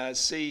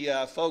see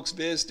folks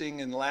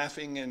visiting and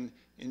laughing and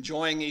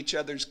enjoying each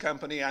other's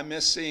company. I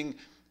miss seeing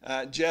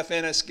Jeff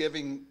Ennis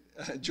giving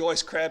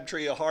Joyce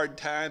Crabtree a hard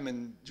time,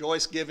 and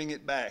Joyce giving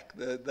it back.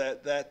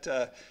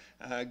 That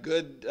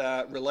good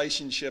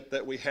relationship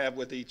that we have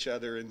with each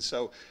other. And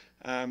so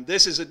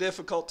this is a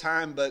difficult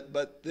time,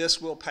 but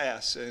this will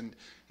pass,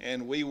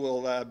 and we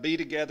will be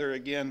together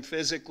again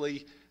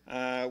physically.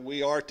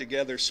 We are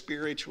together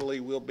spiritually.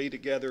 We'll be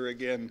together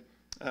again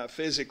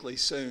physically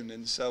soon.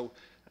 And so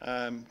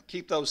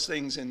keep those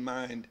things in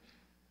mind.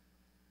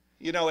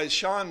 You know, as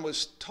Sean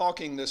was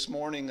talking this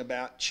morning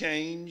about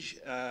change,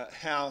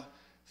 how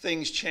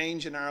things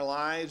change in our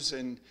lives,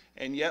 and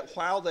yet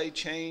while they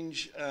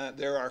change,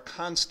 there are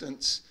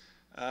constants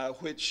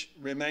which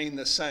remain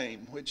the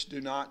same, which do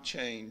not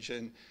change.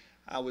 And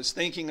I was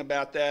thinking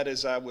about that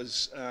as I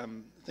was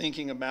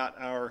thinking about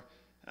our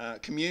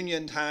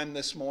communion time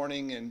this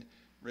morning and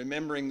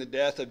remembering the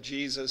death of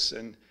Jesus.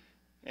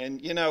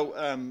 And you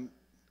know,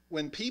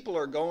 when people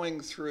are going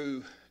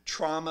through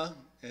trauma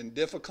and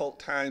difficult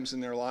times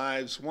in their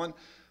lives,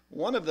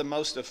 one of the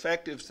most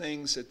effective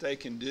things that they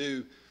can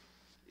do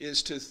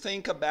is to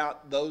think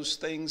about those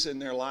things in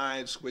their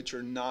lives which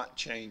are not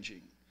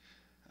changing.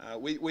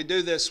 We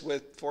do this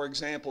with, for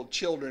example,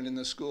 children in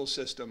the school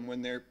system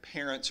when their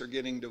parents are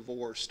getting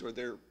divorced or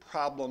there are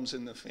problems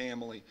in the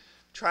family.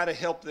 Try to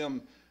help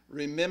them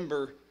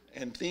remember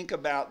and think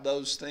about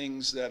those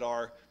things that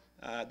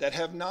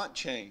have not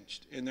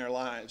changed in their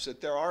lives, that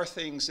there are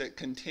things that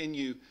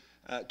continue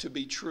to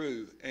be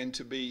true and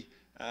to be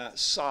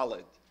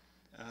solid.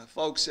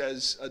 Folks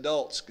as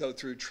adults go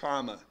through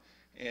trauma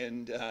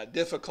and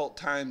difficult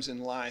times in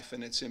life,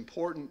 and it's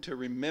important to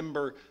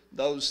remember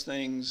those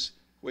things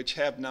which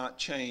have not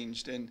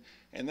changed. And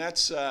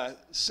that's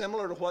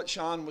similar to what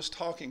Sean was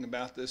talking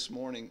about this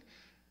morning.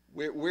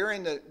 We're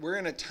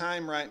in a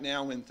time right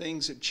now when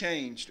things have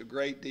changed a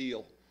great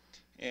deal,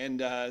 and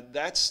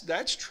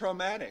that's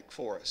traumatic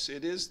for us.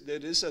 It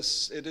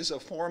is a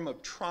form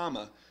of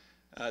trauma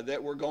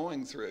that we're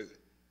going through,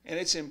 and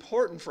it's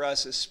important for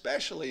us,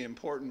 especially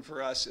important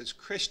for us as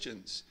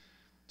Christians,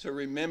 to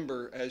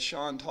remember, as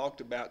Sean talked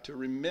about, to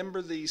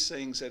remember these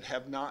things that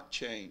have not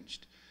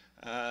changed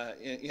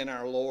in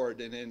our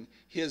Lord and in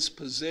His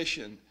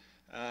position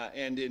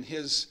and in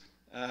His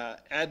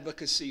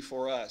advocacy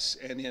for us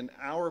and in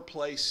our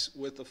place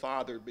with the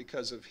Father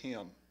because of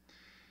Him.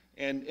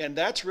 And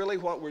that's really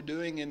what we're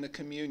doing in the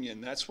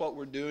communion. That's what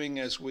we're doing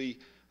as we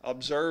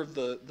observe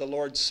the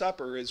Lord's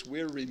Supper, is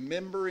we're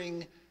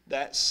remembering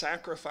that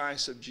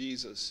sacrifice of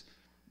Jesus,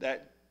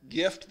 that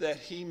gift that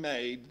He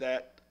made,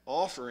 that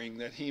offering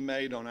that He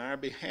made on our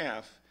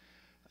behalf,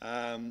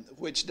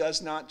 which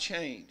does not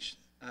change.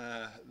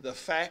 The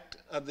fact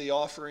of the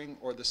offering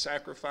or the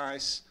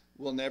sacrifice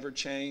will never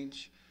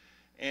change,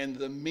 and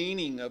the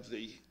meaning of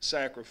the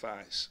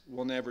sacrifice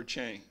will never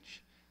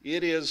change.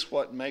 It is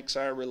what makes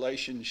our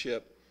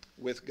relationship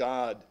with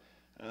God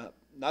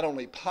not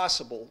only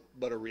possible,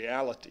 but a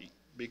reality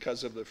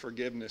because of the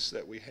forgiveness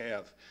that we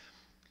have.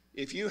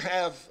 If you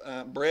have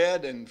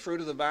bread and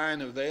fruit of the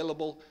vine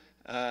available,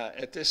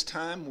 at this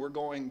time, we're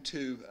going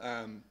to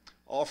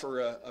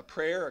offer a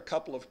prayer, a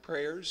couple of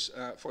prayers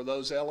for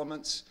those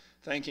elements,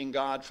 thanking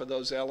God for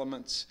those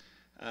elements,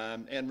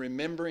 and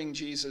remembering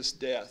Jesus'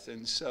 death.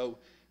 And so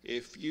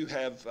if you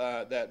have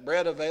that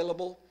bread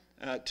available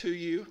to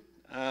you,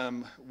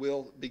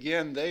 we'll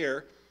begin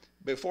there.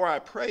 Before I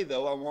pray,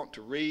 though, I want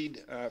to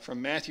read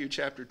from Matthew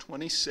chapter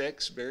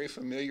 26, very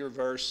familiar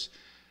verse,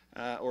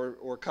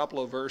 or a couple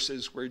of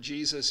verses where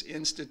Jesus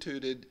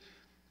instituted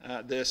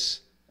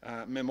this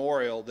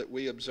memorial that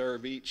we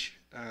observe each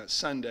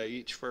Sunday,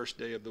 each first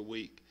day of the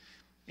week.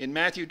 In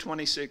Matthew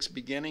 26,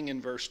 beginning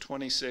in verse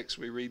 26,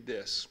 we read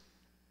this.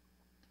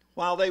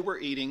 While they were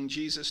eating,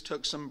 Jesus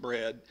took some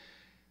bread,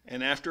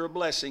 and after a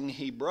blessing,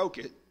 He broke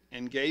it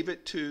and gave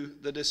it to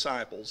the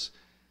disciples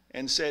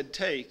and said,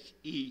 "Take,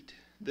 eat,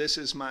 this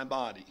is my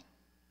body."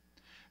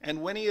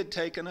 And when He had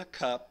taken a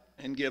cup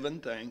and given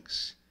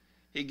thanks,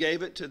 He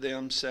gave it to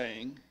them,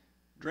 saying,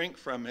 "Drink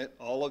from it,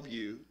 all of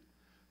you,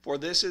 for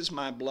this is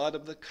my blood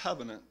of the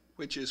covenant,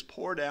 which is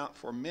poured out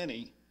for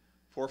many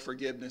for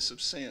forgiveness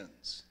of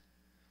sins."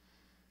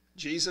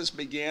 Jesus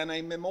began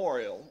a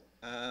memorial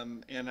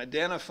and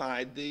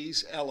identified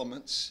these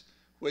elements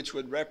which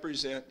would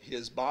represent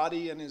His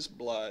body and His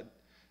blood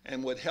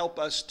and would help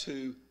us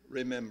to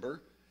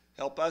remember,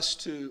 help us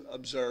to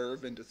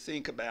observe and to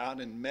think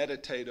about and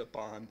meditate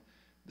upon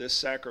this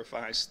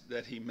sacrifice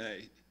that He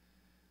made.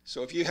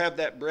 So if you have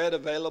that bread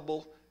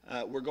available,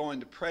 We're going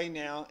to pray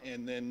now,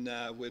 and then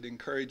would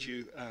encourage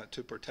you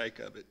to partake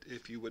of it,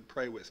 if you would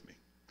pray with me.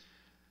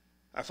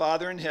 Our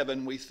Father in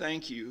heaven, we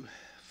thank you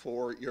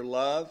for your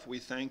love. We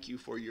thank you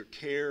for your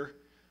care.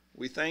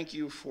 We thank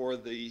you for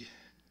the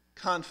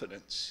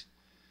confidence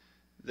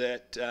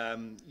that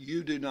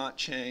you do not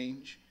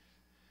change,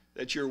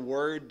 that your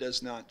word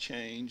does not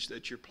change,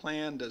 that your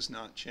plan does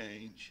not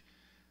change,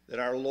 that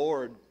our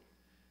Lord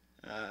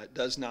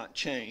does not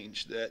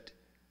change, that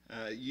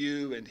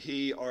you and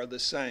he are the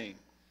same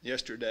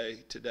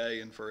yesterday,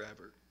 today, and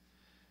forever.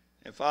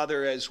 And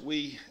Father, as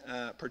we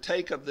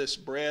partake of this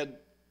bread,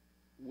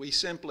 we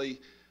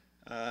simply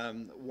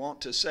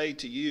want to say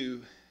to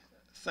you,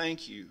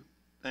 thank you.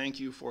 Thank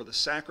you for the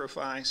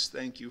sacrifice.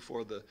 Thank you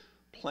for the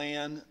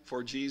plan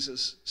for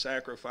Jesus'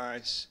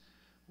 sacrifice.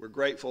 We're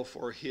grateful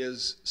for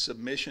his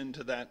submission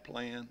to that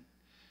plan.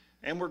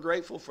 And we're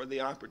grateful for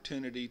the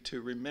opportunity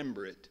to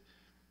remember it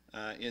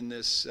in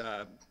this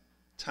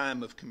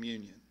time of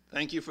communion.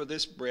 Thank you for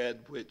this bread,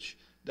 which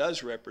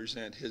does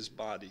represent his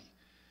body.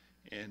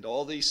 And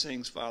all these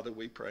things, Father,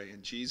 we pray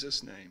in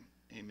Jesus' name.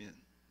 Amen.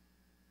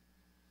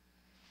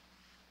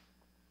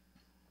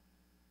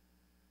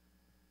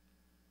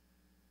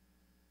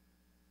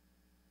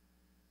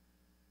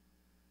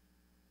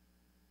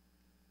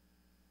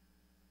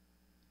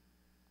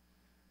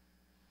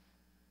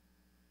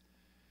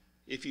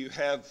 If you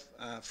have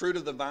fruit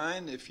of the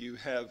vine, if you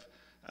have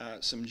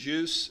some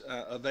juice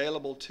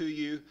available to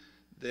you,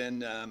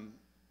 then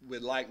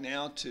we'd like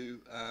now to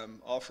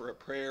offer a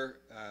prayer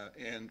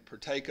and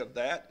partake of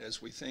that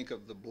as we think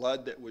of the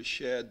blood that was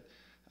shed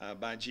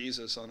by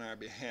Jesus on our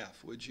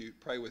behalf. Would you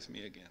pray with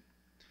me again?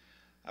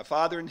 Our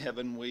Father in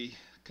heaven, we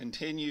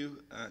continue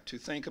to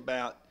think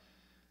about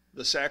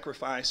the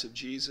sacrifice of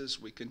Jesus.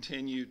 We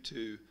continue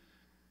to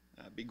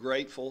be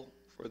grateful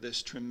for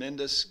this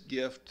tremendous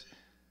gift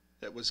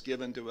that was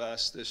given to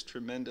us, this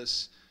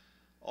tremendous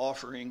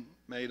offering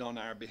made on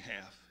our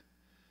behalf.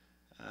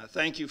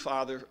 Thank you,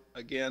 Father,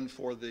 again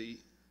for the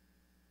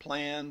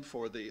plan,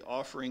 for the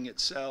offering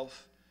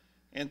itself,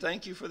 and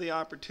thank you for the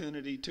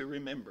opportunity to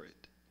remember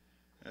it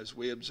as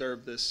we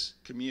observe this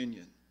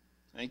communion.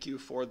 Thank you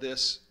for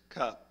this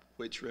cup,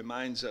 which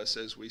reminds us,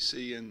 as we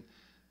see in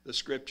the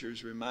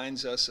scriptures,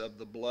 reminds us of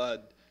the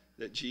blood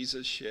that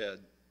Jesus shed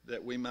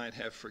that we might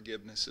have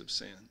forgiveness of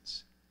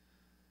sins.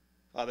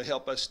 Father,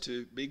 help us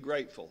to be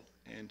grateful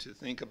and to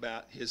think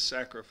about his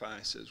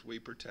sacrifice as we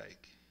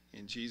partake.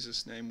 In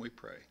Jesus' name we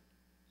pray.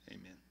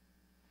 Amen.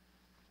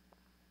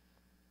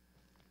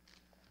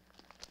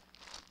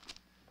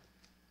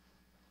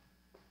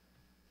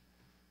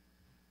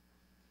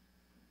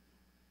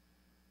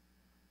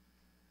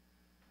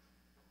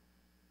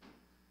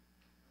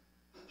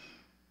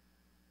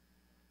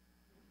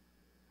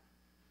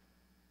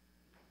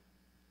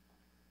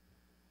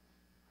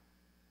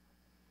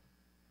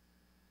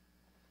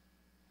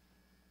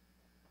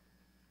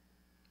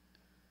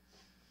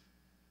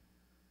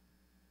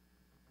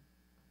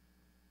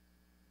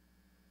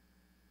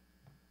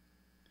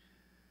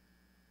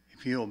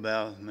 If you'll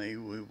bow with me,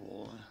 we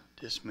will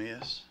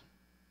dismiss.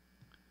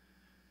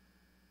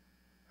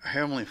 Our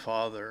Heavenly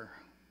Father,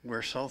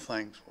 we're so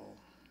thankful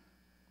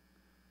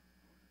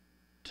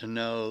to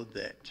know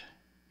that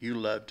you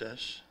loved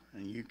us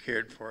and you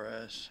cared for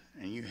us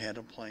and you had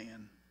a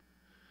plan.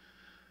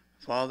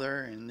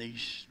 Father, in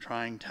these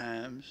trying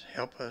times,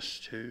 help us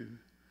to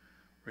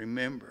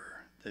remember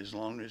that as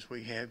long as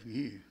we have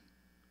you,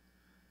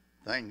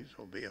 things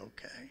will be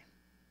okay.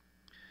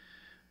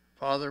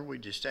 Father, we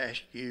just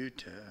ask you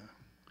to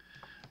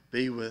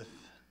be with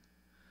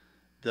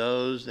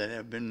those that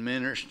have been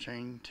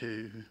ministering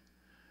to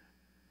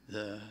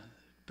the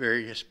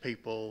various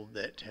people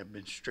that have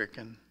been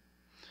stricken.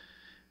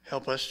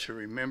 Help us to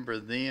remember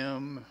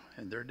them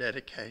and their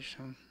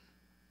dedication.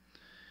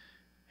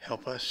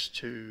 Help us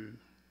to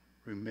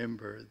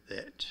remember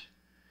that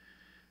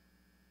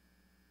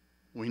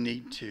we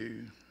need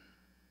to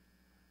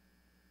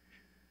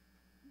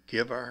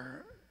give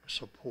our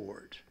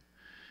support.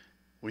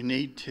 We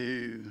need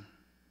to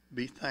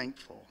be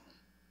thankful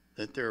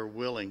that they're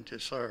willing to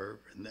serve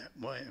in that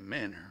way and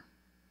manner.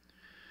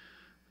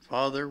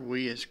 Father,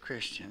 we as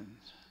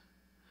Christians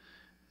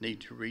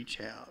need to reach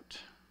out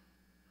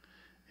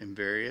in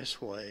various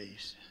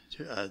ways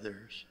to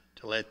others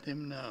to let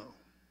them know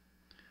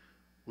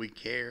we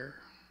care,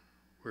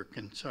 we're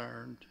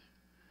concerned,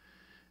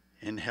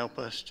 and help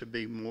us to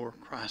be more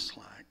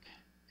Christ-like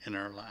in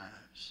our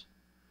lives.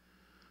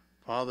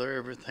 Father,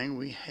 everything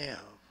we have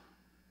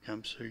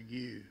comes through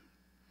you.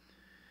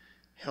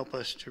 Help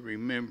us to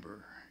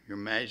remember your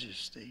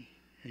majesty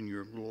and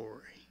your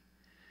glory,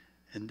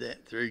 and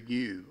that through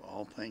you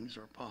all things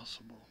are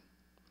possible.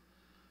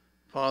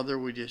 Father,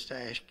 we just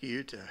ask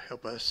you to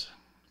help us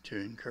to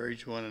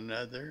encourage one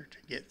another to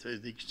get through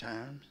these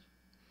times.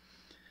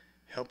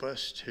 Help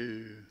us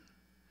to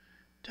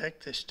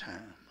take this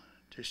time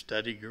to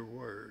study your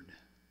word,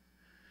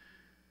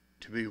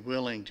 to be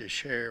willing to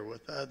share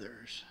with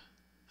others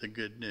the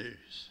good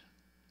news.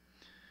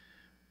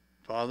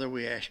 Father,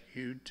 we ask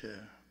you to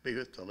be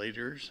with the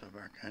leaders of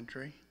our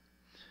country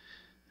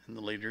and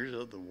the leaders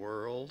of the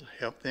world.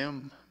 Help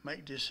them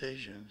make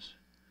decisions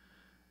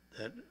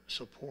that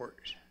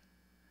support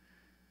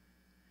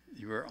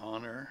your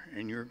honor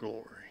and your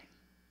glory.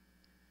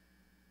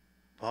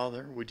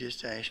 Father, we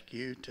just ask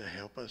you to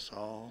help us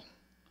all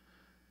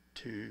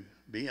to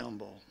be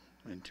humble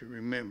and to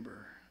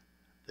remember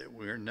that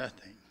we're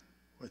nothing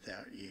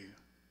without you.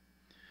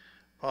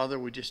 Father,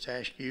 we just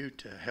ask you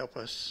to help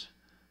us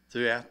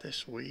throughout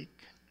this week.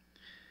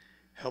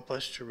 Help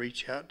us to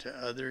reach out to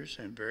others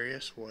in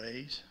various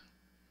ways,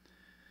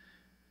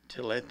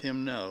 to let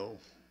them know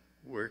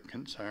we're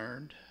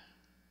concerned,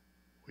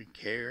 we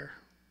care,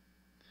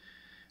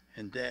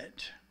 and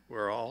that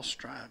we're all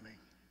striving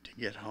to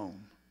get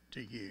home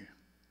to you.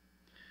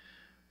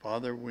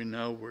 Father, we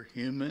know we're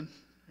human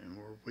and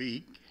we're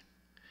weak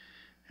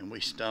and we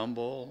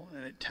stumble,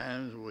 and at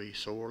times we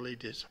sorely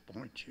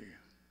disappoint you.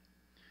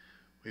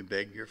 We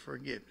beg your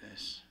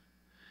forgiveness.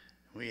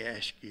 We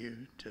ask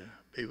you to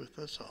be with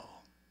us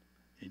all.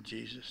 In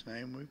Jesus'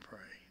 name we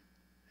pray.